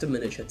your custom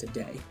miniature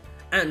today.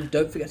 And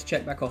don't forget to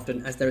check back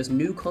often, as there is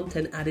new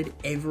content added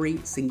every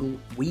single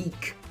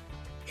week.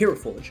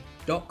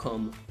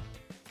 heroforge.com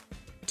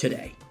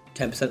today.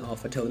 10%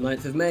 off until the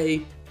 9th of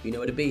May. You know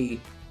where to be.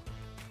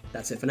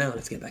 That's it for now.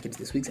 Let's get back into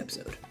this week's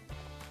episode.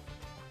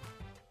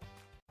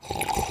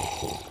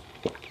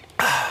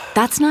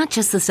 That's not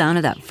just the sound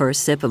of that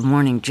first sip of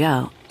Morning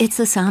Joe. It's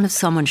the sound of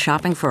someone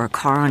shopping for a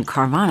car on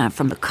Carvana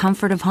from the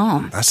comfort of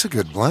home. That's a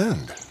good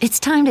blend. It's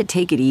time to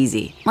take it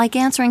easy, like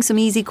answering some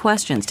easy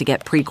questions to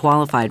get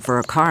pre-qualified for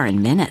a car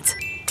in minutes.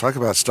 Talk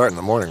about starting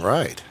the morning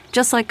right.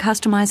 Just like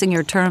customizing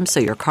your terms so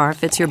your car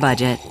fits your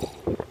budget.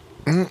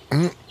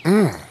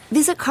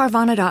 Visit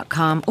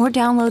Carvana.com or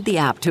download the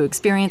app to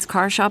experience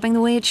car shopping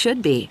the way it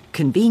should be.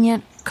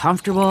 Convenient,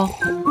 comfortable.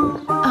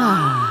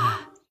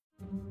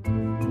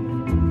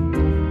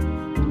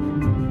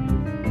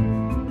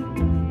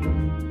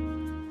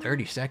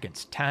 30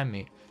 seconds, time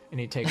me. And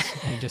he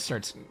just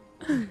starts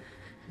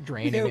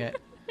draining it.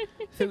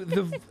 So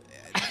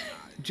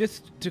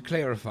just to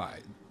clarify,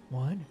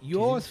 One,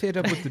 you're two, set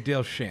up with the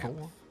Delchamp,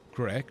 four.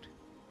 correct?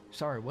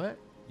 Sorry, what?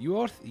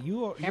 You're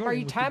Are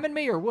you timing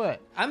me or what?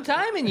 I'm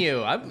timing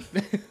you. I'm.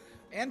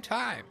 and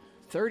time.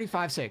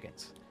 35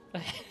 seconds.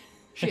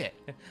 Shit.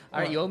 All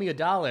right, you owe me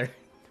 $1.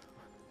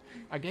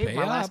 I gave Pay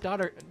my up. last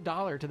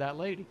dollar to that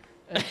lady.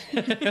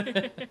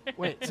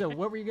 Wait, so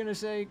what were you going to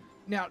say?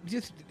 Now,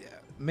 just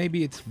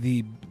maybe it's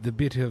the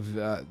bit of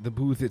the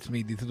booze that's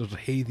made this a little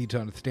hazy to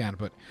understand,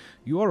 but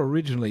you are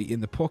originally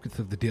in the pockets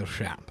of the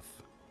Dershamps.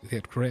 Is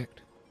that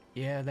correct?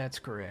 Yeah, that's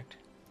correct.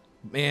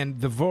 And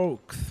the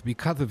Volks,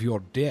 because of your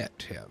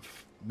debt,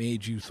 have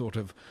made you sort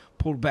of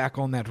pull back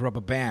on that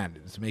rubber band.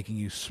 It's making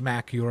you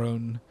smack your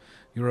own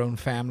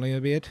family a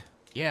bit.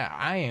 Yeah,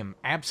 I am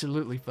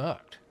absolutely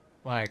fucked.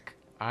 Like,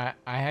 I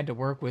had to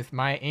work with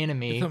my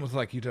enemy. It's almost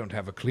like you don't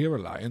have a clear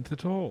alliance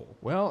at all.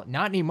 Well,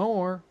 not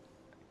anymore.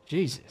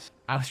 Jesus.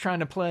 I was trying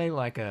to play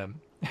like a...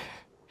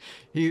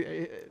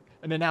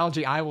 an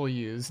analogy I will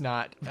use,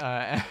 not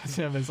as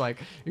him, is like,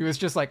 he was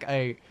just like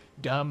a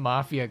dumb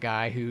mafia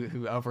guy who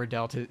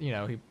overdealt his,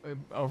 he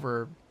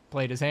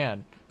overplayed his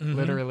hand,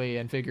 literally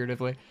and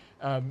figuratively.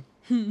 And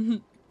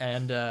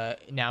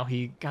now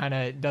he kind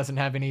of doesn't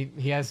have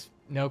he has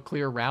no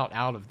clear route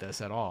out of this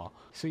at all.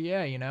 So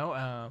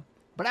yeah,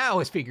 but I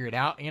always figure it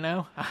out,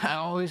 I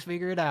always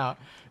figure it out.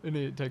 And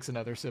he takes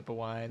another sip of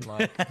wine,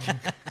 like,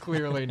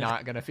 clearly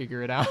not going to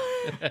figure it out.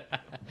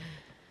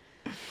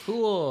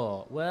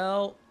 Cool.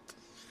 Well,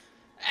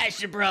 I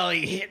should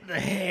probably hit the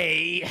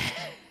hay.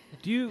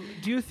 Do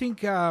you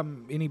think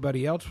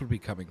anybody else would be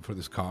coming for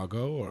this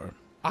cargo, or?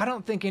 I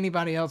don't think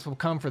anybody else will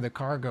come for the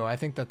cargo. I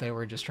think that they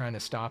were just trying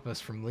to stop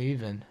us from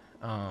leaving.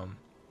 And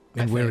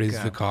where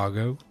is the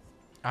cargo?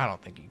 I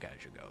don't think you guys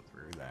should go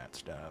through that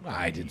stuff.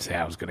 I didn't say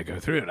I was going to go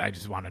through it. I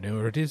just want to know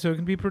where it is so it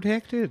can be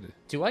protected.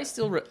 Do I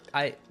still...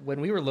 when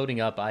we were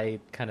loading up, I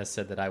kind of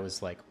said that I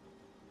was, like,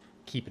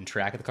 keeping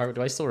track of the cargo.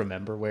 Do I still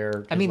remember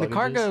where... I mean, the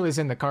cargo is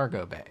in the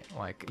cargo bay.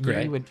 Like,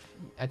 Great.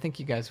 I think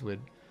you guys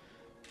would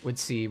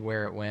see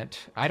where it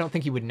went. I don't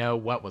think you would know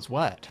what was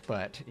what,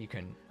 but you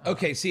can...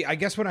 Okay, see, I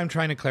guess what I'm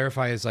trying to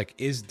clarify is, like,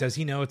 does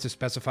he know it's a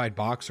specified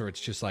box, or it's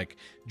just, like,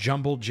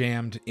 jumbled,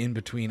 jammed in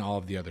between all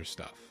of the other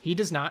stuff? He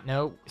does not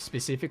know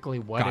specifically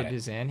what it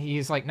is in.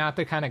 He's, like, not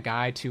the kind of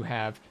guy to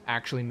have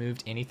actually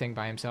moved anything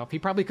by himself. He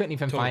probably couldn't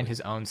even find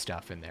his own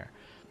stuff in there.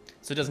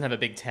 So it doesn't have a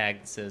big tag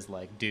that says,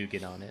 like,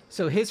 Dugan on it.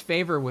 So his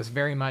favor was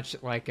very much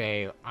like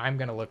I'm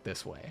going to look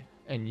this way,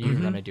 and you're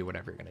going to do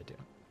whatever you're going to do.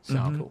 So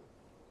Cool.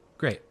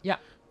 Great. Yeah.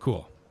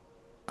 Cool.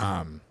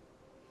 I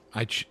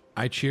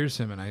cheers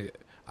him, and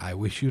I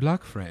wish you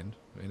luck, friend.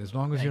 And as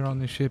long as you're on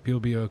this ship, you'll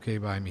be okay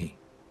by me.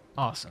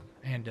 Awesome.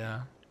 And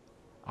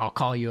I'll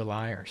call you a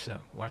liar, so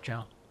watch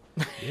out.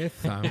 Yes,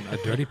 I'm a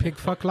dirty pig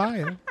fuck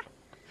liar.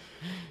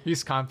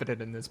 He's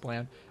confident in this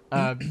plan.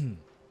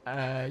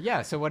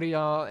 Yeah, so what are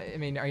y'all... I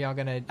mean, are y'all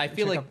going to... I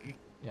feel like...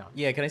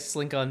 Yeah, can I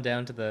slink on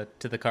down to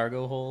the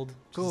cargo hold?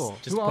 Cool.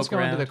 Just Who else poke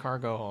going around? to the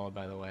cargo hold,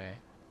 by the way?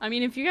 I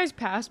mean, if you guys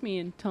pass me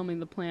and tell me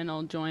the plan,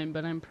 I'll join,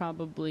 but I'm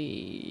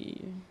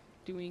probably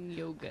doing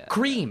yoga.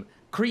 Cream!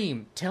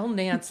 Tell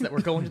Nance that we're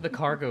going to the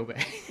cargo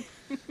bay.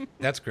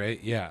 That's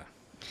great, yeah.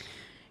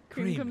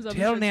 Cream comes up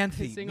Tell and starts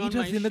Nancy, pissing meet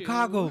on us my in the shoe.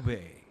 cargo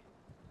bay.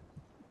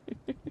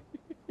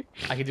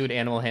 I could do an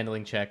animal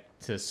handling check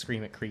to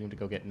scream at Cream to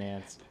go get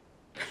Nance.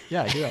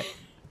 Yeah, do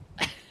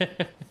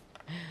it.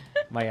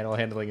 My animal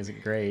handling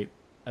isn't great.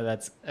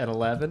 That's an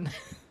 11.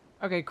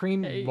 Okay,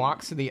 Cream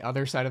walks to the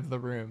other side of the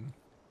room.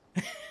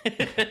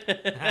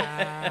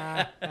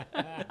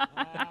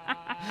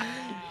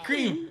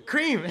 Cream!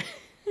 Cream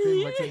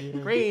looks at you.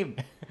 Cream!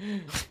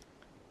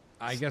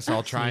 I guess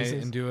I'll try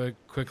Sneezes. and do a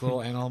quick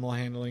little animal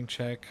handling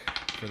check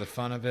for the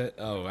fun of it.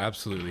 Oh,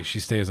 absolutely. She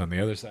stays on the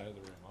other side of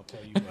the room. I'll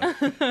tell you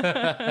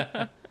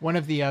what. One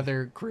of the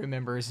other crew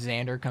members,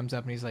 Xander, comes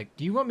up and he's like,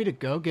 "Do you want me to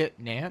go get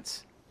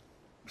Nance?"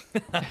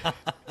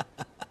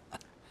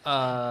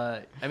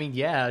 I mean,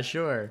 yeah,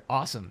 sure.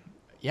 Awesome.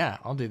 Yeah,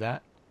 I'll do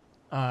that.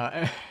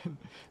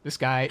 This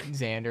guy,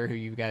 Xander, who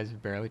you guys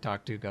have barely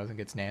talked to, goes and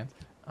gets Nance.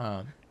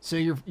 So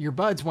your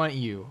buds want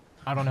you.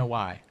 I don't know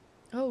why.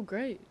 Oh,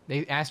 great.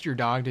 They asked your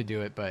dog to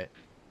do it, but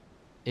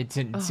it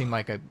didn't seem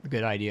like a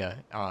good idea.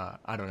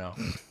 I don't know.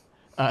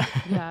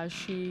 Yeah,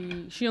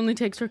 she only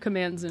takes her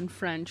commands in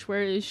French.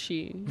 Where is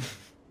she?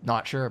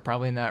 Not sure.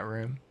 Probably in that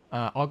room.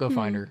 I'll go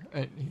find her.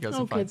 He goes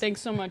and Okay, finds. thanks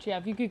so much. Yeah,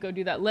 if you could go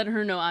do that, let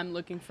her know I'm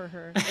looking for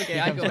her.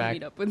 Okay, I comes go back.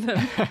 meet up with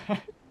them.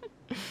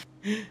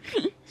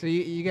 So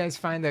you guys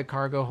find the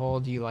cargo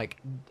hold.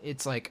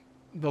 It's like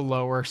the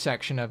lower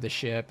section of the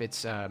ship.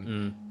 It's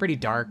pretty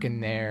dark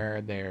in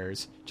there.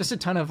 There's just a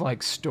ton of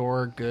like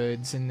store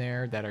goods in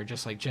there that are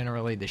just like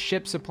generally the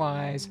ship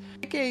supplies.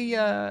 Make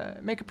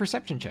a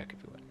perception check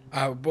if you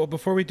would. Well,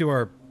 before we do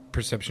our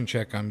perception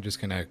check, I'm just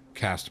going to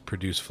cast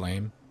Produce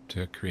Flame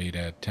to create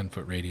a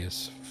 10-foot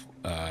radius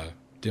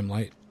dim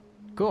light.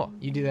 Cool.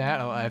 You do that.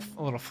 A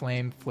little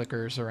flame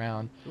flickers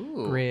around.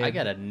 Ooh, grid. I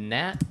got a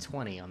nat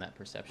 20 on that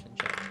perception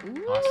check.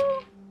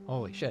 Awesome.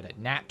 Holy shit,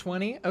 a nat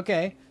 20?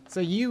 Okay. So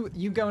you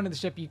go into the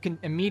ship, you can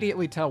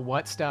immediately tell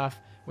what stuff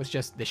was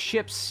just the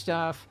ship's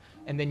stuff,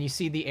 and then you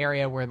see the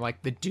area where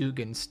like the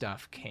Dugan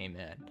stuff came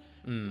in.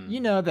 You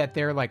know that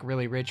they're like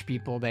really rich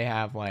people. They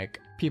have like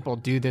people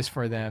do this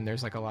for them.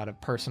 There's like a lot of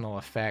personal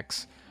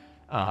effects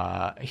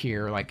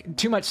here, like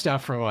too much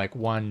stuff for like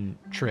one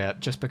trip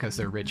just because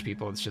they're rich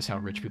people. It's just how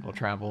rich people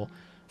travel.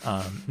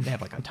 They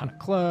have like a ton of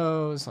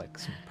clothes, like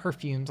some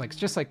perfumes, like it's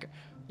just like,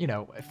 you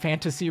know,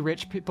 fantasy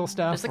rich people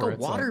stuff. There's like a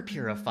water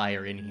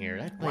purifier in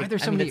here. Why are there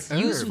so many it's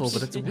useful,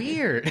 but it's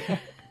weird.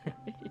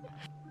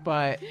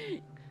 But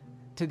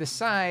to the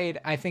side,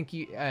 I think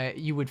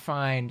you would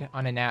find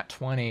on a nat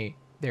 20,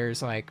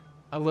 there's like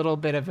a little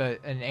bit of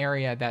an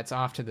area that's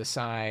off to the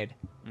side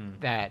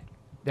that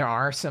there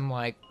are some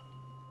like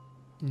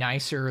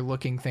nicer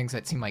looking things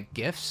that seem like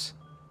gifts,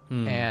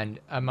 and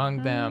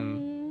among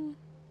them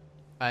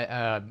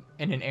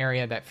in an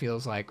area that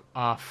feels like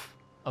off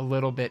a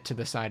little bit to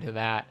the side of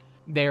that,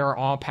 they are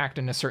all packed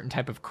in a certain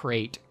type of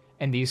crate,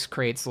 and these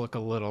crates look a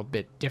little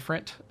bit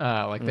different,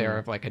 like they're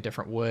of like a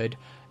different wood,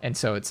 and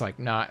so it's like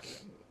not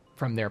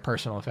from their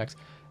personal effects.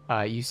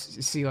 You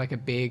see like a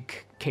big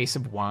case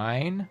of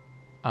wine,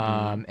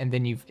 and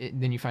then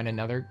you find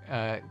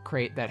another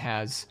crate that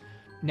has,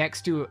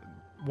 next to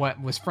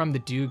what was from the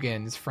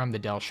Dugans, from the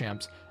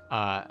Delchamps,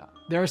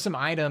 there are some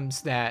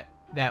items that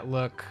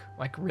look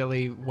like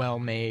really well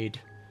made.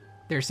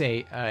 There's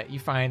you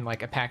find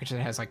like a package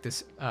that has like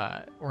this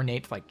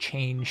ornate like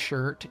chain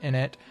shirt in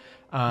it.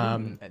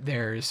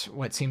 There's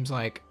what seems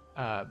like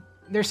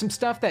there's some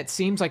stuff that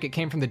seems like it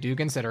came from the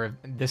Dugans that are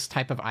this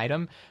type of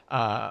item,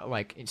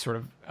 like sort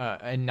of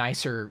a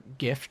nicer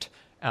gift.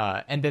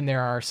 And then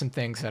there are some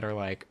things that are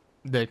like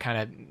the kind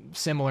of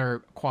similar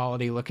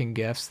quality looking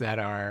gifts that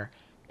are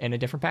in a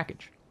different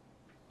package.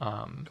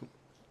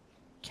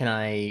 Can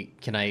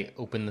I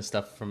open the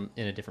stuff from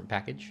in a different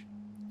package?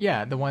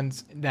 Yeah, the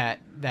ones that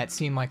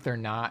seem like they're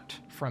not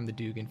from the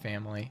Dugan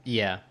family.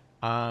 Yeah.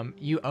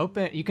 You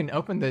can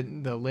open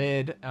the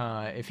lid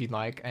if you'd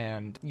like,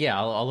 and yeah,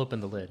 I'll open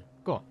the lid.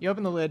 Cool. You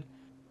open the lid.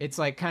 It's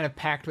like kind of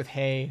packed with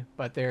hay,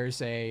 but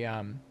there's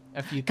a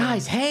few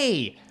guys,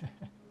 hay.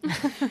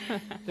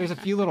 There's a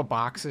few little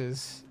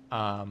boxes.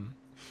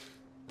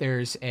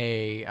 There's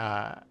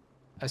a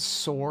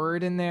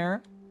sword in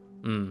there.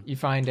 You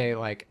find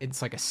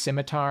it's like a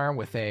scimitar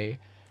with a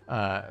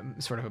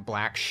sort of a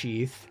black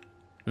sheath.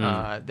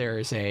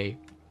 There's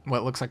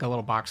what looks like a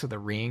little box with a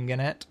ring in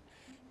it,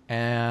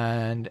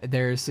 and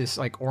there's this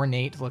like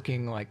ornate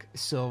looking like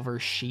silver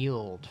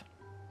shield.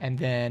 And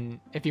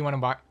then if you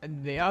want to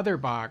the other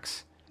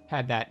box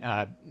had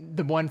that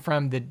the one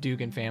from the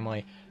Dugan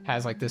family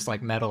has like this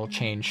like metal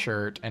chain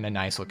shirt and a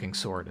nice looking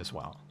sword as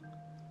well.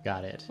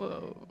 Got it.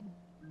 Whoa.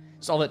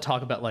 So all that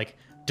talk about like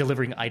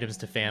delivering items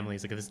to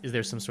families, like is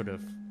there some sort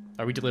of,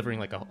 are we delivering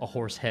like a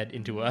horse head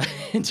into a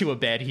into a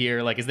bed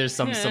here? Like, is there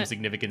some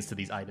significance to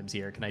these items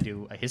here? Can I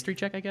do a history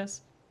check, I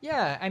guess?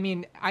 Yeah, I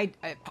mean, I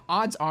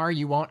odds are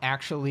you won't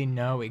actually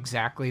know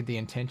exactly the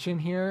intention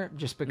here,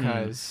 just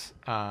because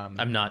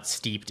I'm not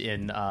steeped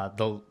in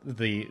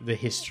the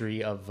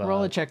history of.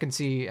 Roll a check and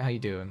see how you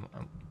do.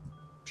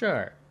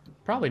 Sure,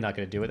 probably not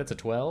going to do it. That's a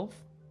 12.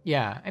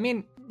 Yeah, I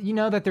mean, you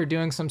know that they're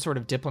doing some sort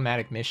of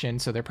diplomatic mission,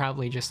 so they're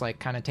probably just like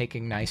kind of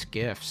taking nice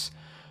gifts.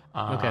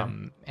 Okay.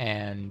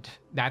 And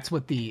that's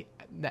what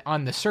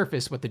on the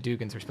surface, what the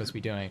Dugans are supposed to be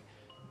doing.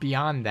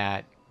 Beyond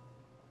that,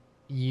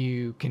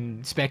 you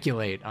can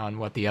speculate on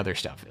what the other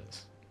stuff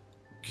is.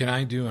 Can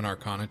I do an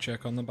Arcana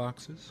check on the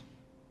boxes?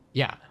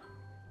 Yeah.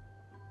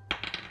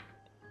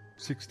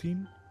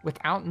 16?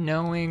 Without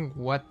knowing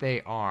what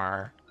they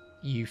are,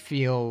 you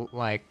feel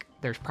like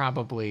there's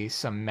probably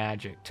some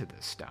magic to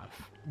this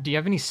stuff. Do you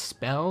have any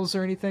spells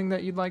or anything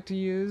that you'd like to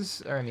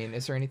use? Or, I mean,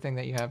 is there anything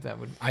that you have that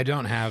would... I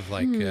don't have,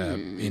 like,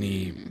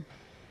 any...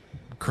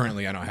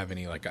 Currently, I don't have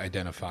any, like,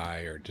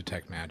 identify or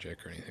detect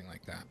magic or anything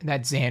like that.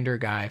 That Xander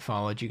guy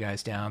followed you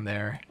guys down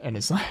there, and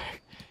it's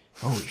like,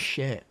 holy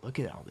shit, look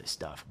at all this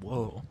stuff.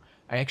 Whoa.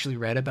 I actually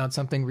read about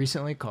something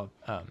recently called,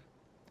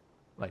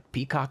 like,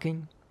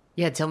 peacocking.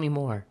 Yeah, tell me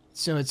more.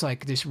 So it's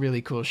like this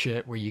really cool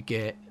shit where you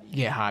get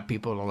hot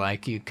people to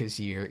like you because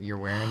you're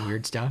wearing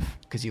weird stuff,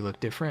 because you look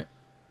different,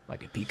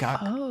 like a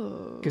peacock.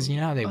 Oh. Because you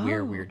know how they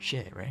wear weird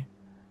shit, right?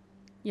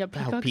 Yeah,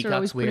 peacocks are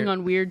always putting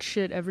on weird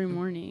shit every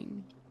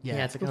morning.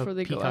 Yeah, it's like before how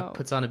they go peacock out.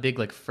 puts on a big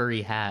like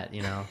furry hat,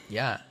 you know?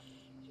 Yeah.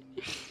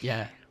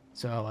 Yeah.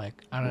 So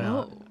like, I don't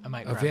know. I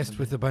might a vest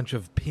with a bunch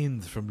of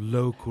pins from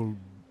local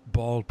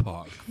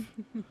ballpark.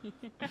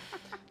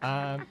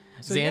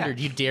 Xander,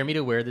 do you dare me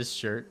to wear this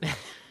shirt?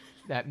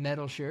 That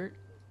metal shirt?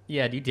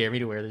 Yeah, do you dare me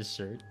to wear this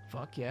shirt?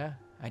 Fuck yeah.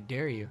 I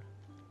dare you.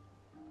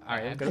 All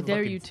right, I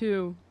dare you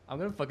too. I'm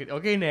gonna fucking...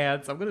 Okay,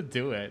 Nance, I'm gonna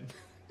do it.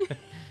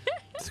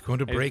 It's going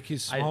to break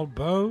his small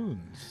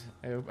bones.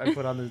 I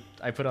put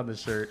on the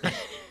shirt.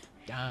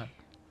 Damn.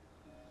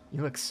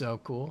 You look so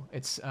cool.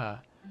 It's,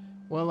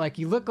 well, like,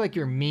 you look like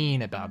you're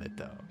mean about it,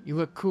 though. You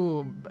look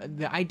cool.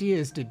 The idea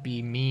is to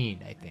be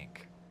mean, I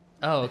think.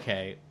 Oh,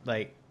 okay.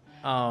 Like,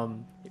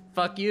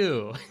 fuck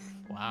you.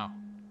 Wow.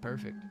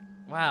 Perfect.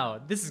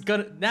 Wow, this is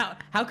gonna... Now,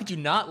 how could you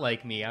not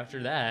like me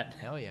after that?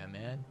 Hell yeah,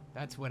 man.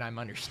 That's what I'm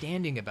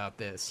understanding about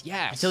this.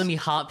 Yes. You're telling me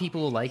hot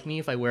people will like me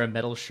if I wear a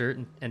metal shirt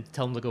and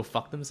tell them to go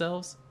fuck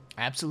themselves?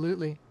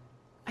 Absolutely.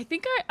 I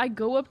think I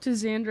go up to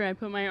Xander, I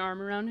put my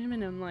arm around him,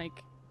 and I'm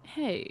like,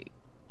 hey,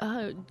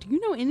 do you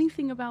know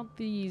anything about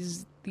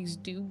these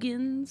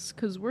Dugans?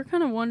 Because we're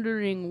kind of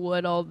wondering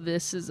what all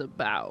this is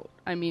about.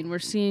 I mean, we're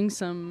seeing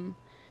some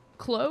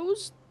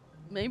clothes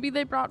maybe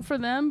they brought for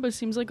them, but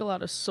seems like a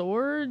lot of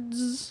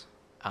swords.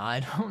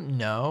 I don't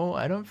know.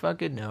 I don't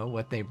fucking know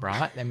what they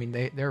brought. I mean,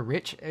 they're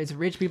rich. It's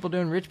rich people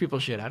doing rich people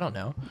shit. I don't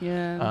know.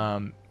 Yeah.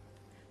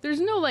 There's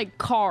no, like,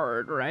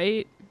 card,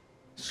 right?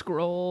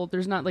 Scroll.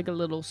 There's not, like, a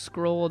little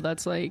scroll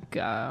that's like,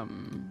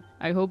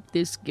 I hope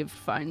this gift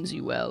finds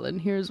you well, and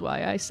here's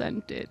why I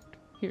sent it.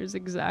 Here's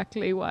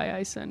exactly why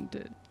I sent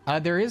it.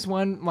 There is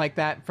one like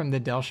that from the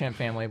Delchamp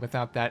family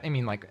without that. I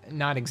mean, like,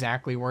 not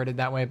exactly worded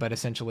that way, but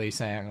essentially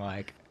saying,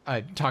 like,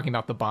 talking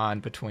about the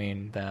bond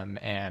between them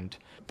and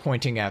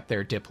pointing at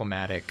their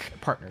diplomatic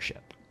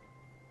partnership.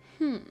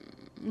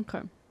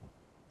 Okay.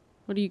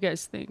 What do you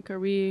guys think? Are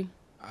we...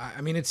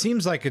 I mean, it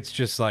seems like it's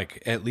just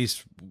like, at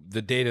least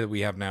the data that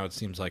we have now, it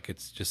seems like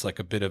it's just like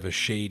a bit of a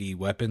shady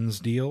weapons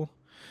deal,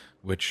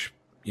 which,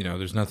 you know,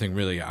 there's nothing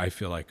really I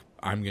feel like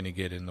I'm going to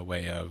get in the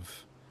way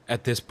of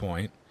at this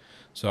point.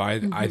 So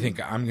I think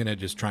I'm going to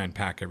just try and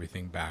pack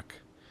everything back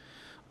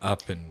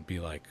up and be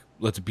like,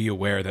 let's be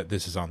aware that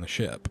this is on the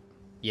ship.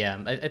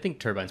 Yeah, I think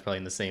Turbine's probably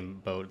in the same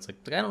boat. It's like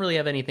I don't really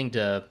have anything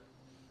to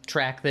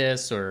track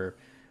this or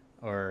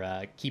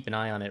keep an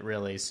eye on it,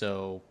 really.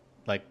 So,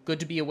 like, good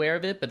to be aware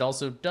of it, but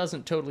also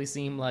doesn't totally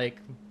seem like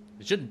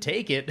I shouldn't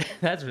take it.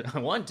 That's what I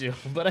want to,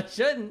 but I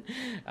shouldn't.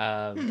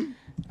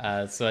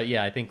 So,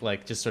 yeah, I think,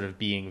 like, just sort of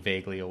being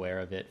vaguely aware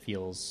of it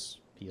feels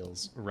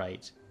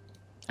right.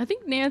 I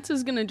think Nance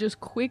is going to just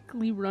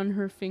quickly run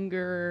her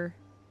finger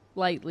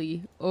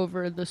lightly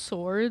over the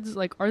swords.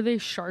 Like, are they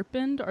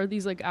sharpened? Are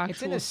these, like,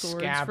 actual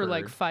swords for,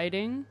 like,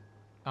 fighting?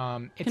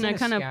 Can I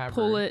kind of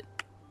pull it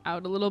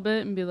out a little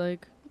bit and be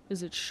like,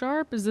 is it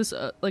sharp? Is this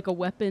like a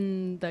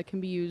weapon that can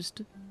be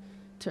used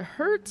to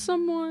hurt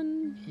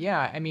someone?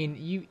 Yeah, I mean,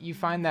 you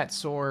find that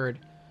sword,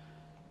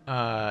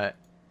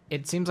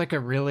 it seems like a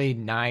really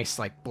nice,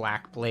 like,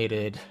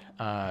 black-bladed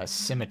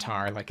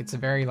scimitar. Like, it's a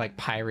very, like,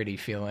 piratey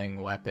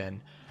feeling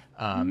weapon.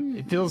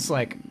 It feels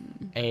like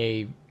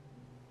a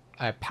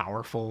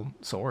powerful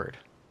sword.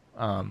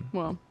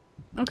 Well,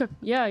 okay.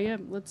 Yeah.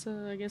 Let's,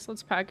 I guess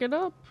let's pack it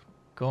up.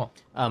 Cool.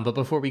 But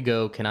before we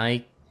go, can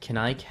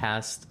I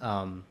cast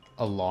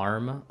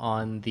alarm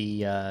on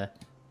the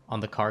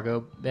cargo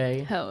bay?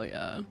 Hell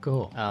yeah.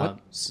 Cool.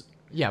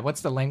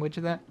 What's the language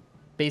of that?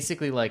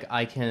 Basically, like,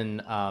 I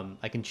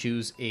can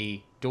choose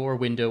a door,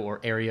 window, or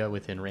area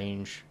within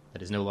range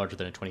that is no larger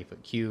than a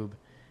 20-foot cube,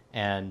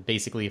 and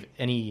basically, if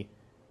any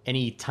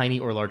tiny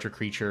or larger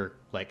creature,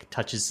 like,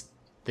 touches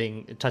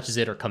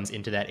it or comes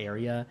into that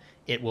area,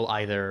 it will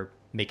either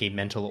make a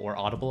mental or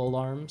audible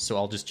alarm. So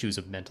I'll just choose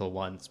a mental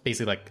one. It's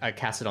basically like I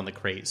cast it on the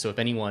crate. So if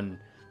anyone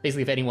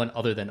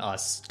other than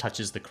us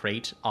touches the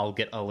crate, I'll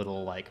get a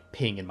little, like,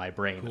 ping in my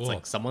brain. Cool. It's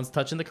like someone's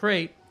touching the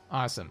crate.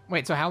 Awesome.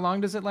 Wait, so how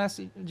long does it last,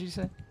 did you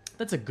say?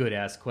 That's a good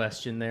ass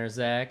question there,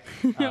 Zach.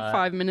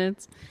 5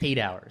 minutes. 8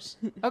 hours.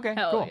 Okay,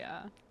 Hell cool.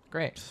 yeah.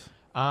 Great.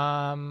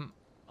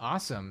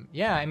 Awesome.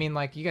 Yeah, I mean,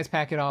 like, you guys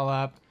pack it all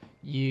up.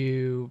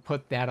 You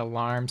put that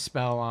alarm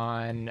spell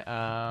on.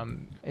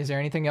 Is there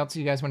anything else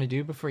you guys want to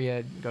do before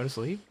you go to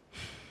sleep?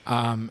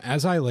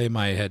 As I lay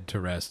my head to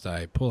rest,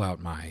 I pull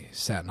out my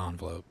satin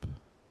envelope.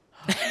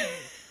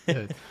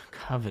 The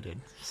coveted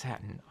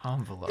satin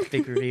envelope.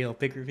 Big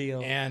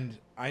reveal. And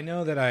I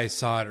know that I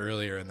saw it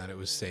earlier and that it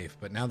was safe,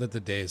 but now that the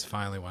day is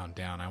finally wound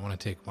down, I want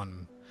to take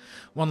one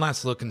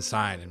last look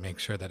inside and make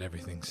sure that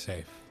everything's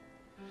safe.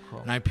 Cool.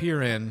 And I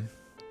peer in,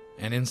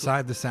 and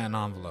inside the satin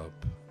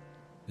envelope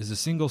is a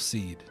single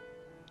seed.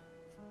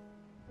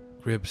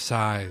 Grib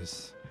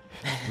sighs.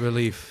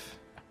 Relief.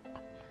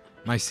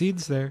 My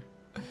seed's there.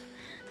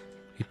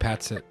 He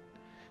pats it,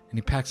 and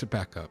he packs it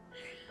back up,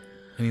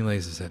 and he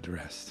lays his head to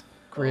rest.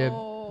 Grib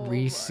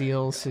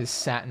reseals his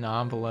satin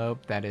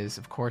envelope. That is,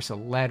 of course, a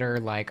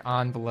letter-like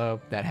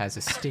envelope that has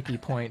a sticky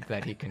point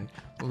that he can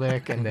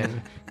lick and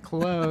then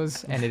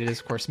close, and it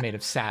is, of course, made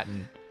of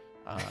satin.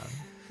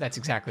 That's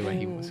exactly what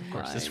he was, of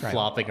course, just describing.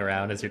 flopping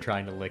around as you're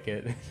trying to lick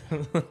it.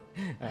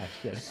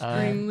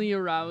 Extremely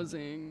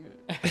arousing.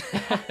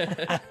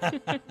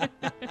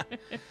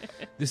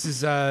 This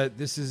is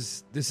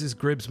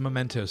Grib's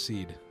memento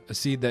seed, a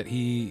seed that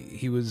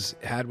he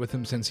had with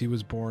him since he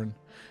was born,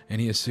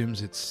 and he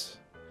assumes it's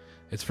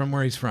from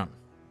where he's from,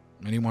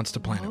 and he wants to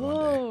plant it one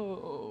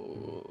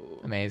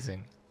day.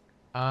 Amazing.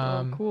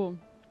 Cool.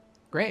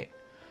 Great.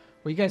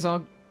 Well, you guys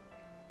all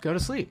go to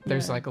sleep.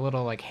 There's like a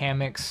little like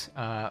hammocks,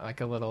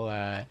 like a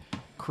little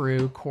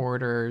crew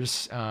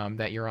quarters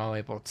that you're all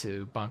able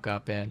to bunk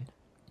up in.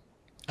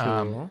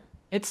 Cool.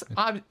 It's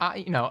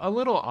a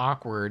little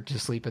awkward to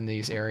sleep in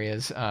these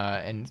areas,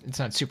 and it's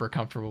not super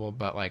comfortable.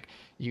 But like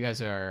you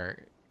guys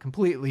are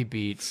completely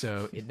beat,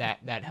 so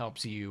that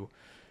helps you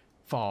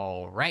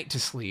fall right to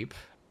sleep.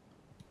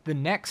 The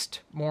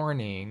next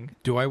morning,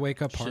 Do I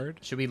wake up hard?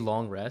 Should we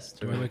long rest?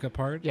 Do I wake up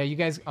hard? yeah, you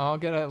guys all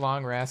get a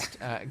long rest.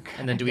 And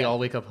then do we all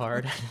wake up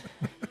hard?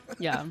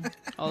 Yeah,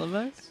 all of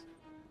us.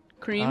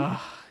 Cream.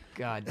 Oh,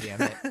 God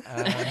damn it.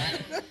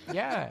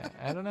 Yeah,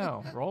 I don't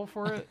know. Roll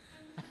for it.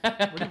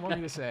 What do you want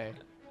me to say?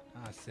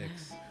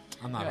 6.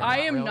 I'm not. I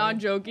am really? not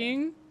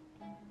joking.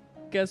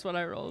 Guess what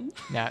I rolled?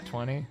 Nat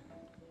 20.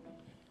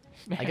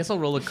 I guess I'll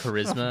roll a Oh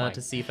charisma my-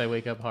 to see if I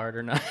wake up hard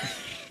or not.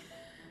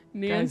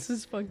 Nance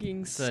is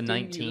fucking a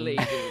 19.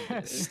 stimulated.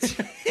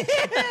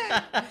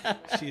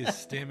 She is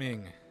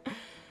stimming.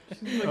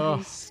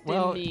 Oh,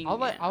 well,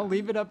 stimming. I'll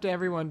leave it up to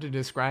everyone to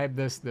describe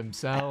this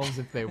themselves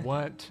if they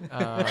want.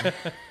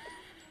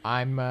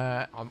 I'm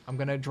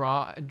gonna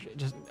draw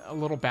just a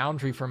little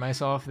boundary for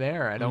myself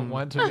there. I don't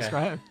want to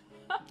describe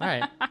All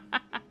right.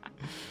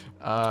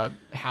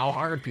 how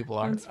hard people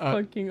are. It's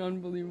fucking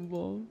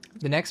unbelievable.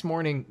 The next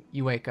morning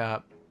you wake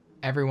up,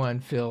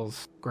 everyone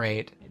feels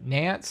great.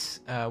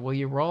 Nance, will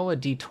you roll a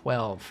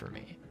d12 for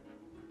me?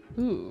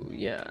 Ooh,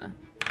 yeah.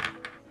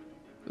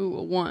 Ooh,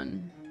 a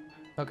 1.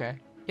 Okay.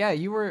 Yeah,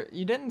 you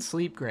didn't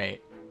sleep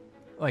great.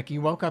 Like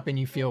you woke up and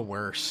you feel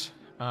worse.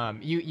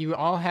 You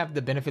all have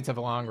the benefits of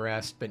a long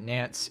rest, but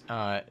Nance,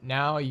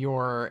 now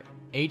your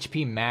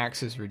HP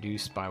max is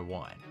reduced by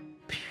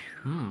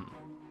 1.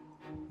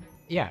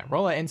 Yeah,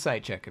 roll an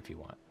insight check if you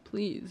want.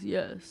 Please,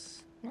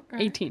 yes.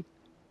 18.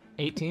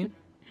 18?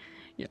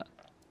 Yeah.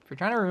 If you're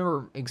trying to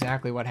remember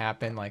exactly what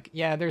happened, like,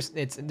 yeah, there's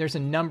a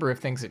number of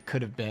things it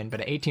could have been,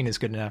 but 18 is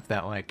good enough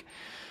that, like,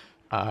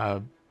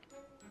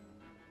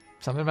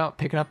 something about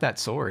picking up that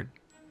sword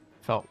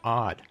felt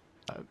odd.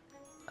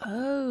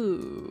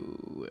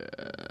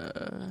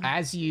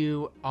 As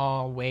you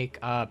all wake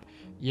up,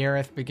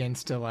 Yareth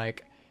begins to,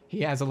 like,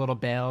 he has a little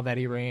bell that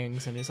he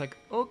rings, and he's like,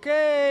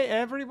 okay,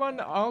 everyone,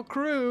 all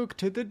crew,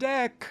 to the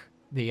deck.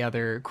 The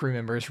other crew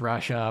members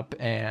rush up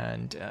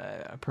and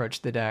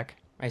approach the deck.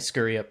 I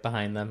scurry up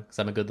behind them because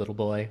I'm a good little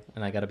boy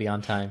and I got to be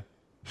on time.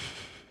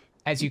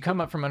 As you come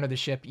up from under the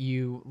ship,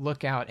 you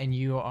look out and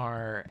you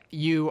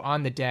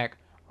on the deck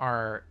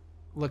are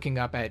looking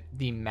up at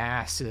the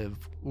massive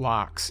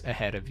locks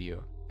ahead of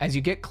you. As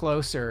you get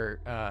closer,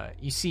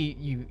 you see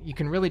you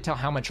can really tell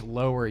how much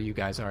lower you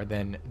guys are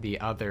than the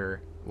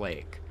other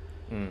lake.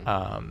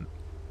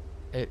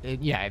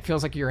 It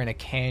feels like you're in a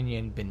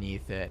canyon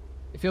beneath it.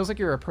 It feels like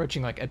you're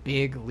approaching like a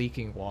big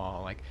leaking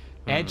wall. Like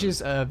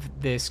edges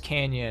of this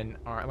canyon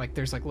are like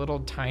there's like little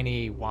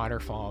tiny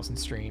waterfalls and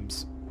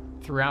streams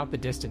throughout the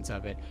distance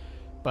of it.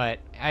 But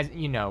as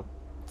you know,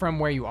 from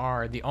where you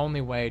are, the only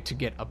way to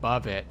get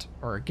above it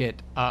or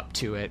get up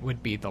to it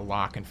would be the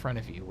lock in front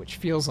of you, which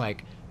feels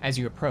like, as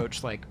you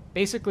approach, like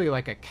basically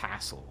like a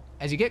castle.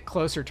 As you get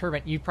closer,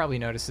 Turvant, you've probably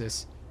noticed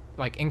this,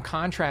 like in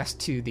contrast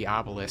to the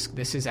obelisk,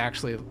 this is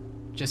actually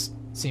just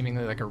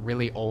seemingly like a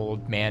really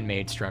old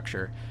man-made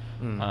structure.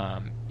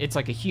 It's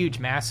like a huge,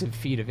 massive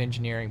feat of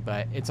engineering,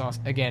 but it's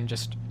also, again,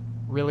 just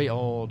really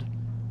old,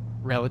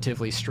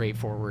 relatively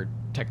straightforward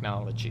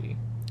technology.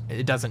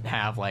 It doesn't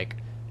have like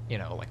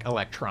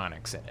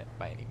electronics in it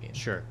by any means.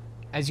 Sure.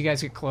 As you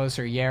guys get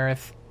closer,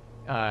 Yareth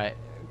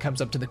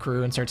comes up to the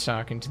crew and starts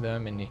talking to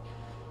them, and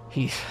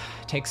he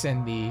takes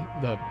in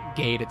the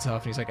gate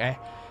itself, and he's like, I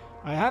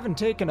haven't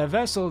taken a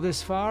vessel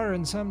this far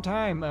in some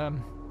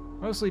time.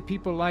 Mostly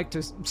people like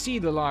to see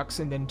the locks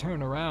and then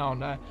turn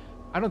around.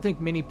 I don't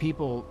think many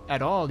people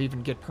at all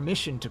even get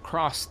permission to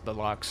cross the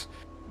locks.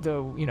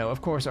 Though,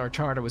 of course, our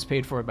charter was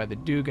paid for by the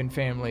Dugan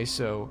family,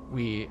 so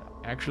we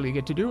actually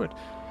get to do it.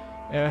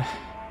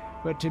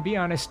 But to be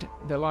honest,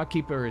 the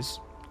Lockkeeper is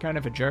kind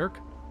of a jerk.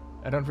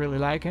 I don't really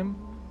like him.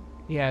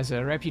 He has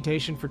a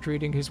reputation for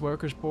treating his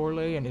workers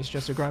poorly, and is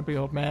just a grumpy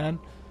old man.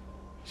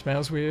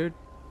 Smells weird.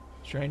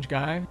 Strange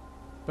guy.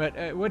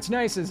 But what's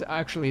nice is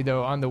actually,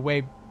 though, on the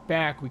way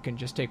back, we can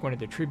just take one of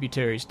the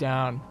tributaries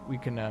down. We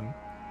can,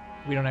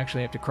 we don't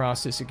actually have to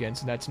cross this again,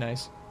 so that's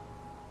nice.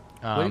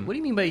 What do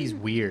you mean by he's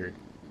weird?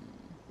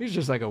 He's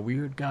just like a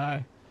weird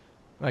guy.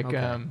 Like,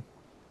 Okay.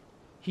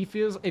 it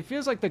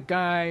feels like the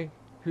guy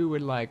who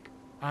would like,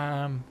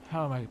 how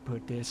am I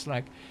put this?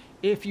 Like,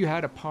 if you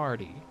had a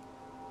party,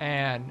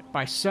 and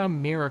by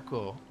some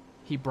miracle,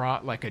 he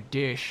brought like a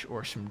dish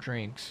or some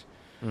drinks.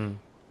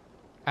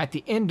 At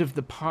the end of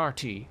the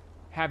party,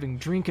 having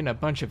drinking a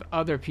bunch of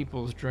other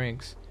people's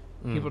drinks,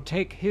 he will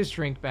take his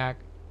drink back,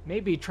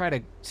 maybe try to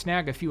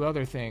snag a few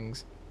other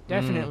things,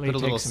 definitely Put a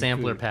take little some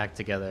sampler food. pack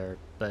together,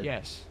 but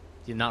Yes.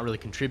 did not really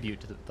contribute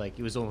to like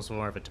it was almost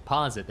more of a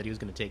deposit that he was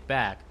going to take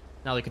back.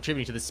 Not really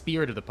contributing to the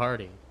spirit of the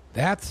party.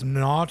 That's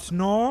not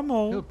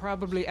normal. He'll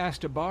probably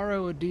ask to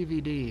borrow a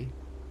DVD,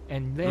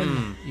 and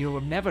then you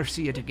will never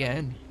see it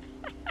again.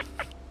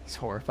 He's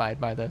horrified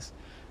by this.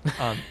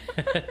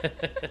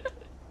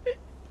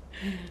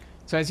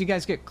 So as you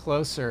guys get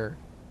closer,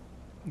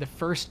 the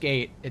first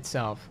gate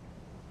itself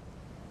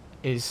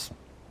is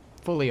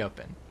fully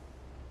open.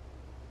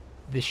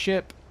 The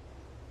ship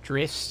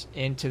drifts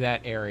into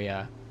that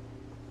area,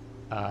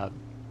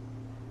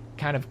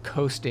 kind of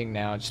coasting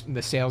now. Just,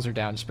 the sails are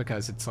down just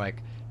because it's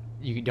like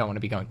you don't want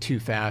to be going too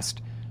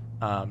fast.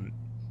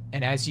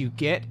 And as you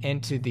get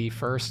into the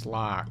first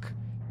lock,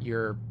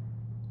 you're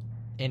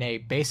in a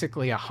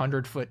basically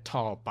 100-foot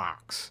tall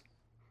box.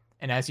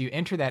 And as you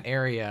enter that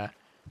area,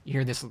 you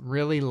hear this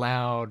really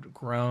loud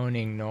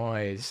groaning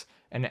noise,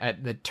 and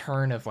at the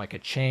turn of like a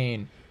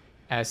chain,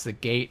 as the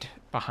gate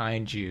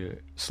behind you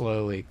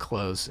slowly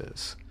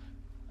closes.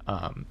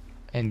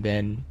 And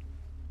then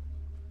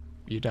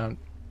you don't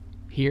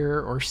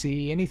hear or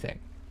see anything.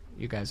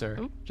 You guys are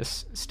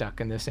just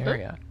stuck in this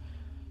area.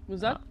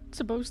 Was that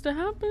supposed to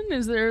happen?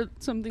 Is there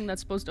something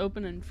that's supposed to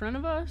open in front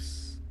of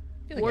us?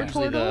 I feel like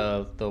actually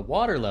the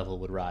water level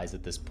would rise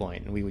at this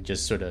point, and we would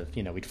just sort of,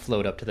 we'd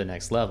float up to the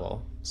next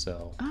level.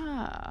 So.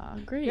 Ah,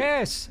 great.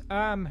 Yes,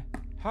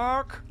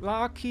 hark,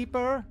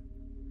 Lockkeeper.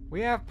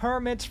 We have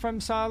permits from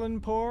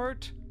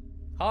Silentport.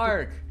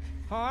 Hark!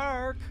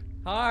 Hark!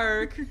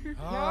 Hark!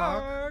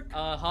 Hark!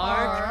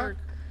 Hark!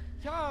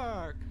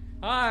 Hark!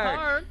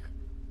 Hark!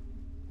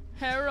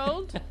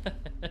 Harold?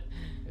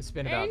 It's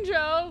been about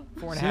Angel!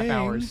 4.5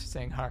 hours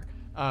saying hark.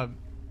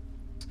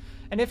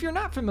 And if you're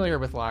not familiar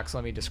with locks,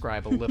 let me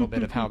describe a little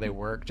bit of how they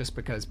work, just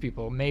because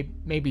people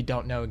maybe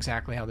don't know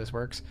exactly how this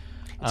works.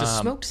 It's a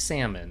smoked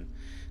salmon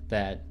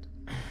that...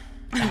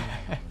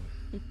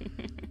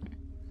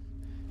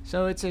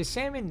 So it's a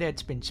salmon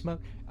that's been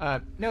smoked.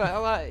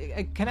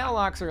 Canal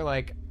locks are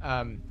like,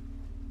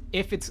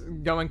 if it's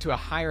going to a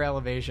higher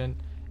elevation,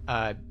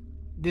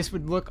 this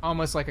would look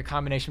almost like a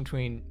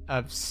combination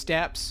of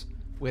steps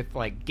with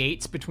like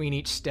gates between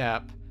each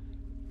step.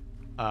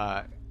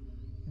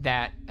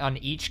 That on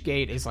each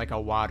gate is like a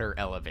water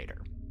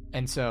elevator,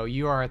 and so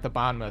you are at the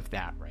bottom of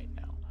that right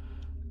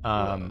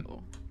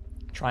now.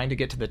 Trying to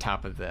get to the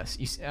top of this.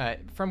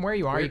 From where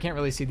you are, you can't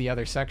really see the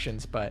other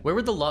sections, but... Where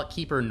would the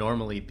Lockkeeper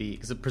normally be?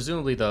 Because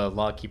presumably the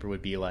Lockkeeper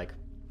would be, like,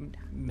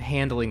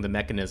 handling the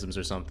mechanisms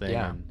or something.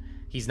 Yeah. And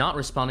he's not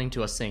responding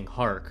to us saying,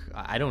 hark.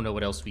 I don't know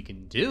what else we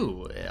can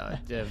do.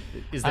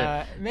 Is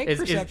there... Make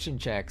perception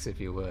checks, if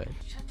you would.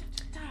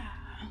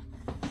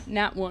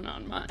 Nat 1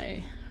 on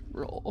my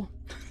roll.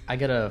 I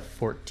got a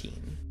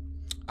 14.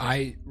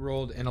 I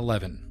rolled an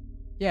 11.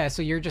 Yeah,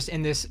 so you're just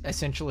in this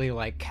essentially,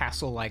 like,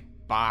 castle-like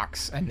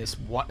box and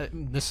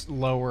this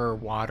lower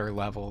water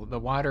level. The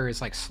water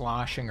is like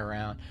sloshing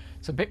around,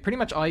 so pretty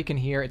much all you can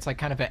hear, it's like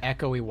kind of an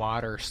echoey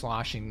water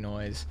sloshing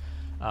noise.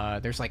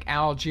 There's like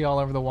algae all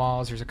over the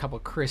walls. There's a couple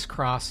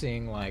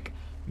crisscrossing like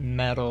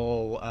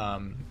metal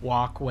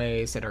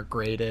walkways that are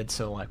grated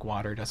so like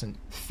water doesn't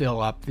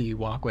fill up the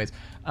walkways.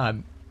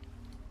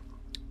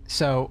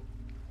 So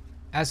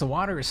as the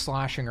water is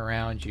sloshing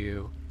around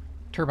you,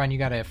 Turbine, you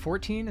got a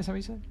 14, is that what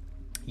you said?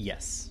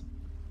 Yes.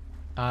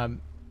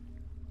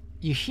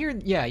 You hear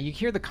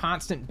the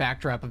constant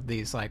backdrop of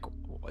these like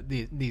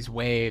these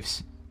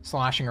waves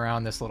sloshing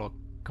around this little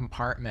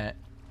compartment,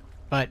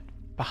 but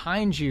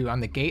behind you on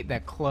the gate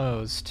that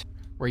closed,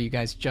 where you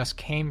guys just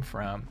came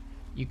from,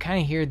 you kind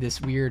of hear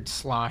this weird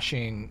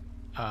sloshing,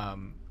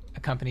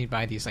 accompanied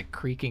by these like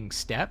creaking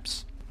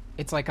steps.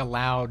 It's like a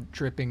loud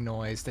dripping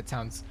noise that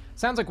sounds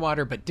like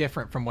water, but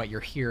different from what you're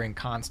hearing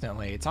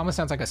constantly. It almost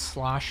sounds like a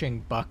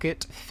sloshing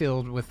bucket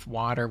filled with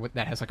water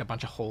that has like a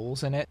bunch of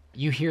holes in it.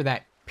 You hear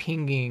that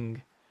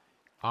pinging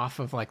off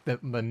of like the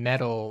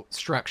metal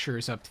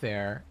structures up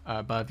there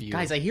above you.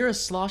 Guys, I hear a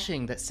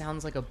sloshing that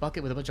sounds like a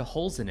bucket with a bunch of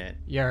holes in it.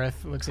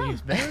 Yareth looks at you.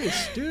 He's very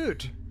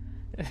astute.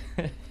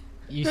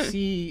 You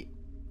see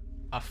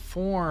a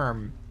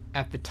form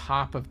at the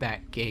top of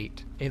that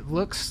gate. It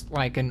looks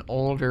like an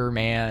older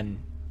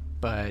man,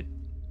 but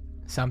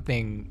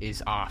something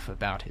is off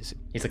about his...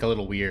 He's like a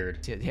little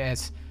weird. He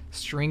has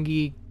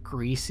stringy,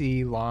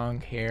 greasy,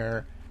 long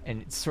hair,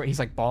 and he's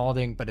like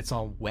balding, but it's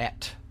all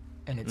wet.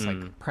 And it's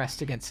like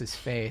pressed against his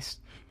face.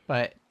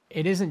 But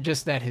it isn't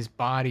just that his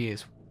body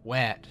is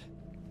wet,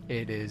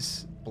 it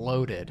is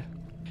bloated.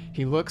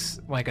 He looks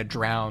like a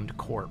drowned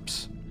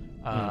corpse.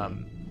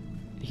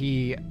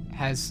 He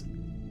has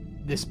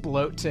this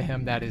bloat to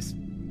him that is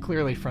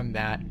clearly from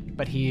that,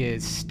 but he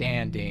is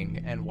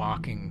standing and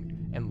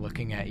walking and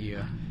looking at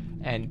you.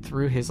 And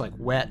through his like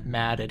wet,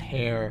 matted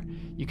hair,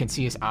 you can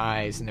see his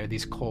eyes, and they're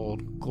these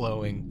cold,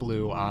 glowing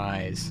blue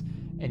eyes.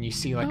 And you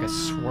see like a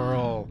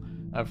swirl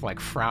of like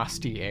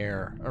frosty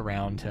air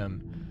around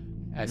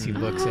him as he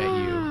looks at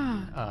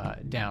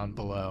you down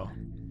below.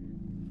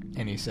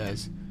 And he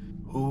says,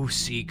 "Who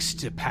seeks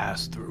to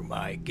pass through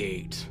my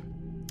gate?"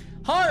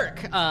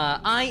 Hark!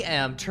 I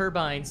am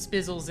Turbine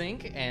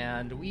Spizzlezink,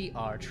 and we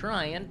are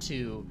trying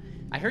to...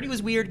 I heard he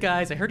was weird,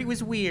 guys. I heard he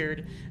was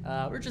weird.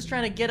 We're just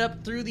trying to get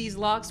up through these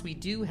locks. We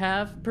do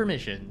have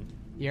permission.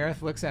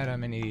 Yareth looks at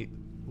him and he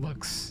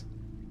looks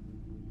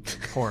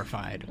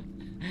horrified.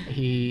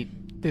 He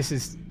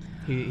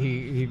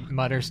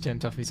mutters to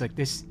himself. He's like,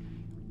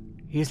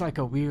 he's like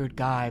a weird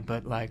guy,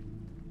 but like...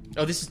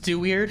 Oh, this is too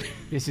weird?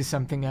 This is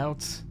something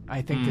else.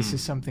 I think this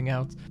is something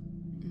else.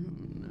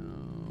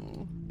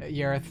 No.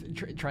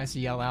 Yareth tries to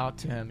yell out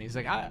to him. He's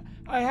like, I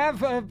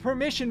have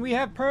permission. We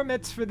have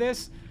permits for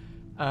this.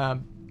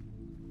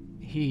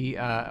 He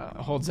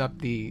holds up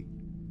the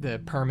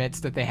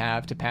permits that they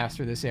have to pass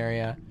through this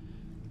area,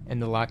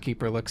 and the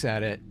Lockkeeper looks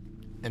at it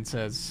and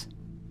says,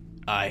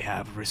 I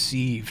have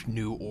received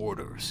new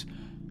orders.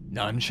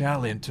 None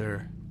shall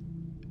enter,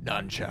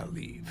 none shall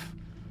leave.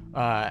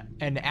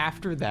 And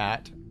after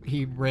that,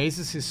 he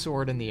raises his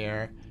sword in the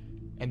air,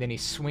 and then he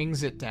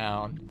swings it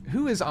down.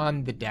 Who is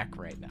on the deck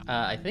right now?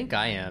 I think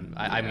I am.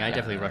 I mean, I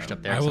definitely rushed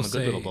up there. I'm a good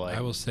little boy.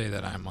 I will say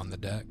that I'm on the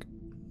deck.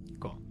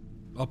 Cool.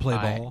 I'll play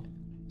ball.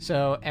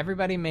 So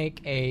everybody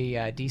make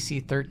a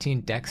DC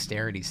 13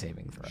 dexterity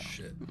saving throw.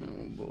 Shit. Oh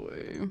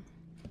boy.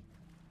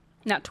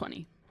 Not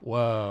 20.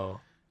 Whoa.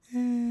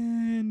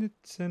 And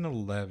it's an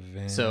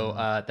 11. So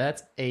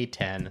that's a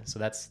 10. So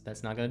that's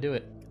not gonna do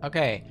it.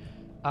 Okay.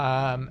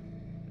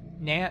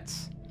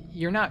 Nance,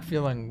 you're not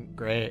feeling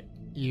great.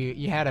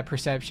 You had a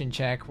perception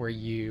check where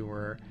you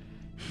were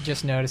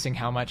just noticing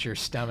how much your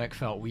stomach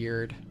felt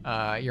weird.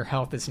 Your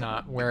health is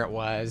not where it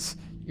was.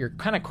 You're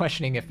kind of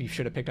questioning if you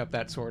should have picked up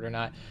that sword or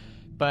not.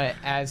 But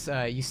as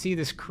you see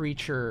this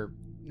creature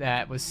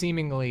that was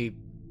seemingly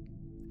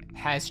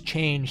has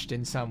changed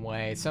in some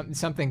way,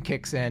 something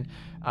kicks in.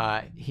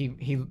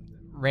 He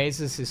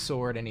raises his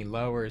sword and he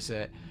lowers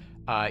it.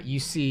 You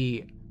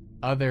see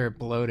other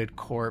bloated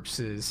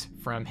corpses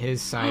from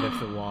his side of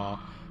the wall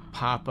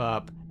pop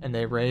up, and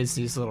they raise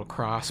these little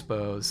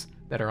crossbows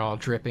that are all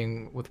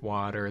dripping with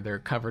water. They're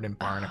covered in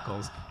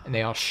barnacles, and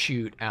they all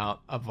shoot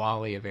out a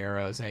volley of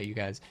arrows at you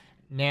guys.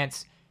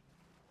 Nance,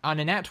 on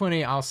a nat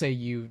 20, I'll say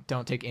you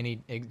don't take any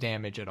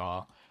damage at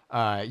all.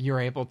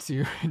 You're able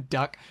to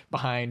duck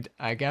behind,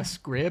 I guess,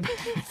 Grib.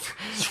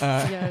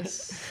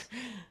 Yes.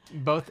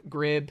 Both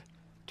Grib,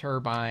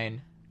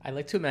 Turbine. I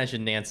like to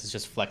imagine Nance is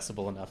just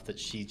flexible enough that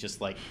she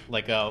just like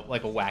a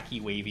wacky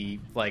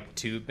wavy like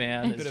tube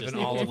man. Bit of just an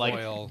able to, olive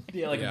oil.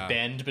 Yeah,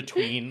 bend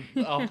between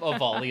a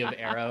volley of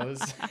arrows.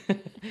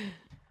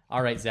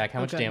 All right, Zach,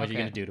 how much damage are you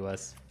going to do to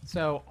us?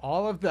 So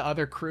all of the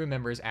other crew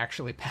members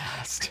actually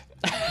passed.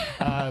 They're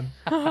I'm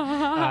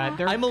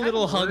a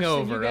little kind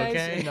of worse than you hungover, guys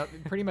okay?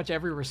 in pretty much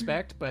every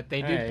respect, but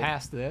they did right.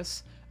 pass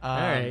this. All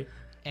right.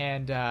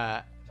 And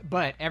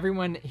but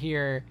everyone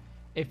here,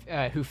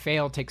 who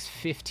failed, takes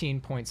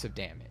 15 points of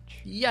damage.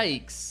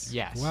 Yikes.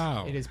 Yes.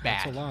 Wow. It is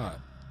bad. That's a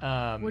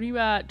lot. What are you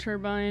at,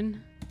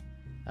 Turbine?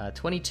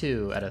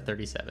 22 out of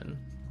 37.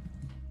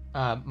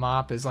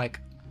 Mop is like,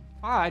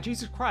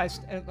 Jesus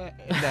Christ. And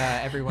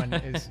everyone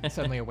is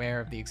suddenly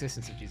aware of the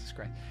existence of Jesus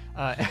Christ.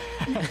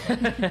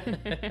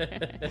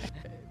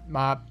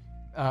 Mop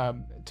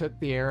took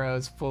the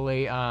arrows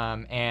fully,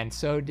 and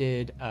so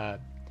did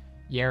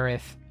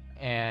Yareth,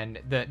 and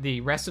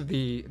the rest of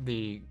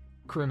the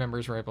crew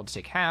members were able to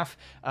take half.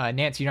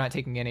 Nance, you're not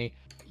taking any.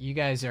 You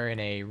guys are in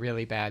a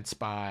really bad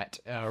spot.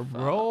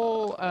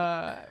 Roll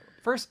a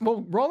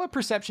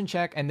perception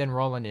check and then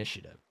roll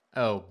initiative.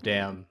 Oh,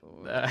 damn.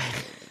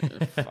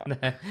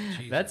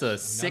 That's a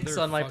 6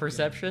 on my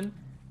perception.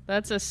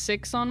 That's a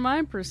 6 on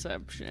my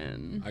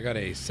perception. I got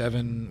a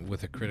 7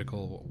 with a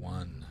critical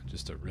 1.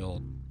 Just a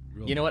real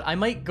You know what? I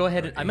might go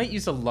ahead and I might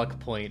use a luck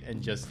point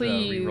and just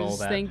Please, re-roll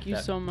that. thank you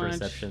that so much.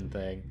 Perception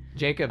thing.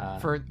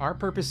 Jacob, for our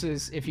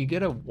purposes, if you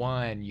get a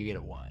 1, you get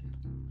a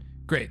 1.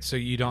 Great. So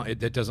you don't.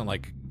 That doesn't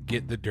like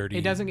get the dirty.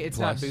 It doesn't. It's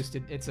plus. not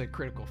boosted. It's a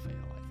critical fail,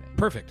 I think.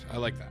 Perfect. I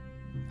like that.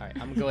 All right,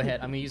 I'm gonna go ahead.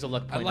 I'm gonna use a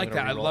luck point. I like I'm that.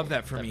 gonna I re-roll love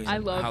that for me. I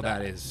love how that.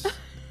 that is,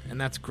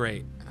 and that's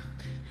great.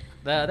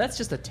 That's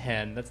just a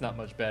 10. That's not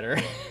much better.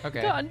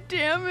 Okay. God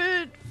damn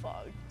it!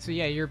 Fuck. So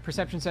yeah, your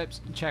perception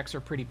checks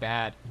are pretty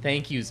bad.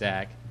 Thank you,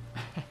 Zach.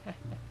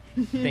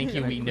 Thank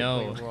you. We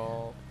know.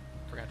 Roll.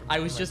 Forgot to I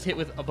roll was my- just hit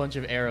with a bunch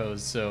of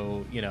arrows,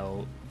 so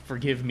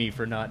forgive me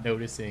for not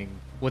noticing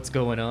what's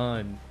going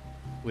on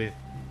with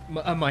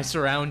my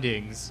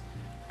surroundings,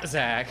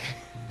 Zach.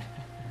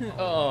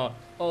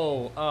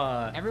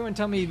 Everyone,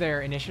 tell me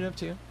their initiative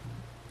too.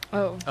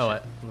 Oh,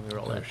 Let me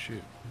roll Oh that.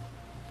 shoot.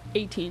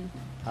 18.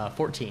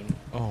 14.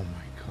 Oh my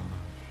gosh.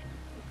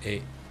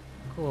 8.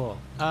 Cool.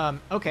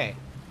 Okay.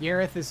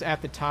 Yareth is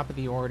at the top of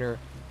the order.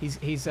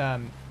 He's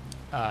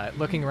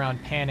looking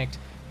around, panicked.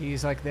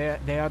 He's like,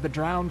 they are the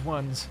drowned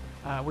ones.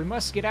 We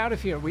must get out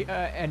of here.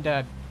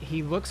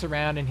 He looks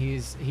around and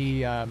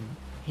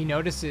he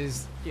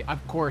notices,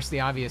 of course, the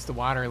obvious. The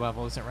water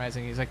level isn't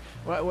rising. He's like,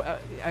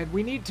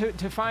 we need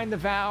to find the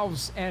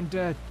valves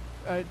and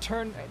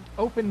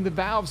open the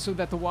valves so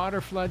that the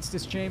water floods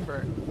this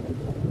chamber.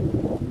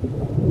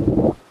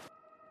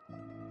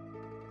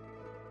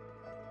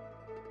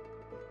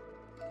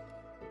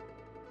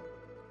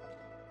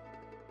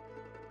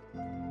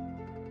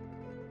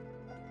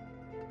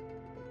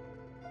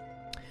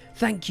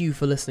 Thank you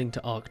for listening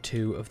to Arc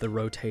 2 of the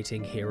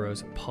Rotating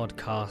Heroes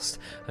podcast.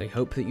 I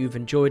hope that you've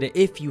enjoyed it.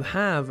 If you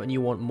have and you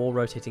want more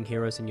Rotating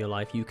Heroes in your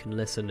life, you can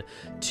listen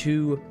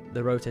to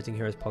the Rotating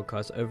Heroes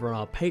podcast over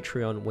on our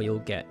Patreon, where you'll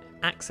get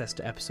access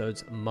to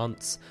episodes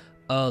months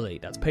early.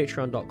 That's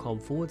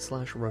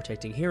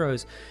patreon.com/rotating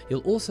heroes.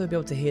 You'll also be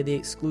able to hear the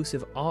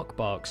exclusive Arc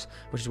Barks,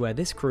 which is where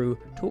this crew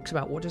talks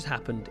about what just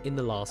happened in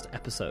the last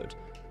episode.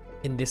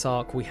 In this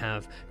arc, we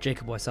have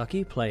Jacob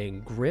Wysocki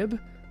playing Grib,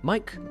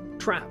 Mike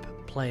Trapp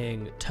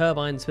playing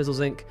Turbine Spizzles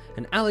Inc.,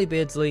 and Ali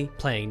Beardsley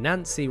playing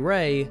Nancy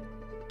Ray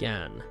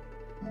Gann.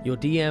 Your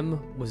DM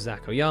was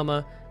Zach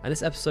Oyama, and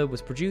this episode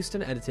was produced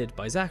and edited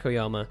by Zach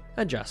Oyama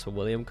and Jasper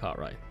William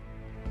Cartwright.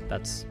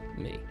 That's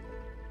me.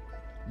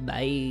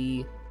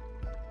 Bye.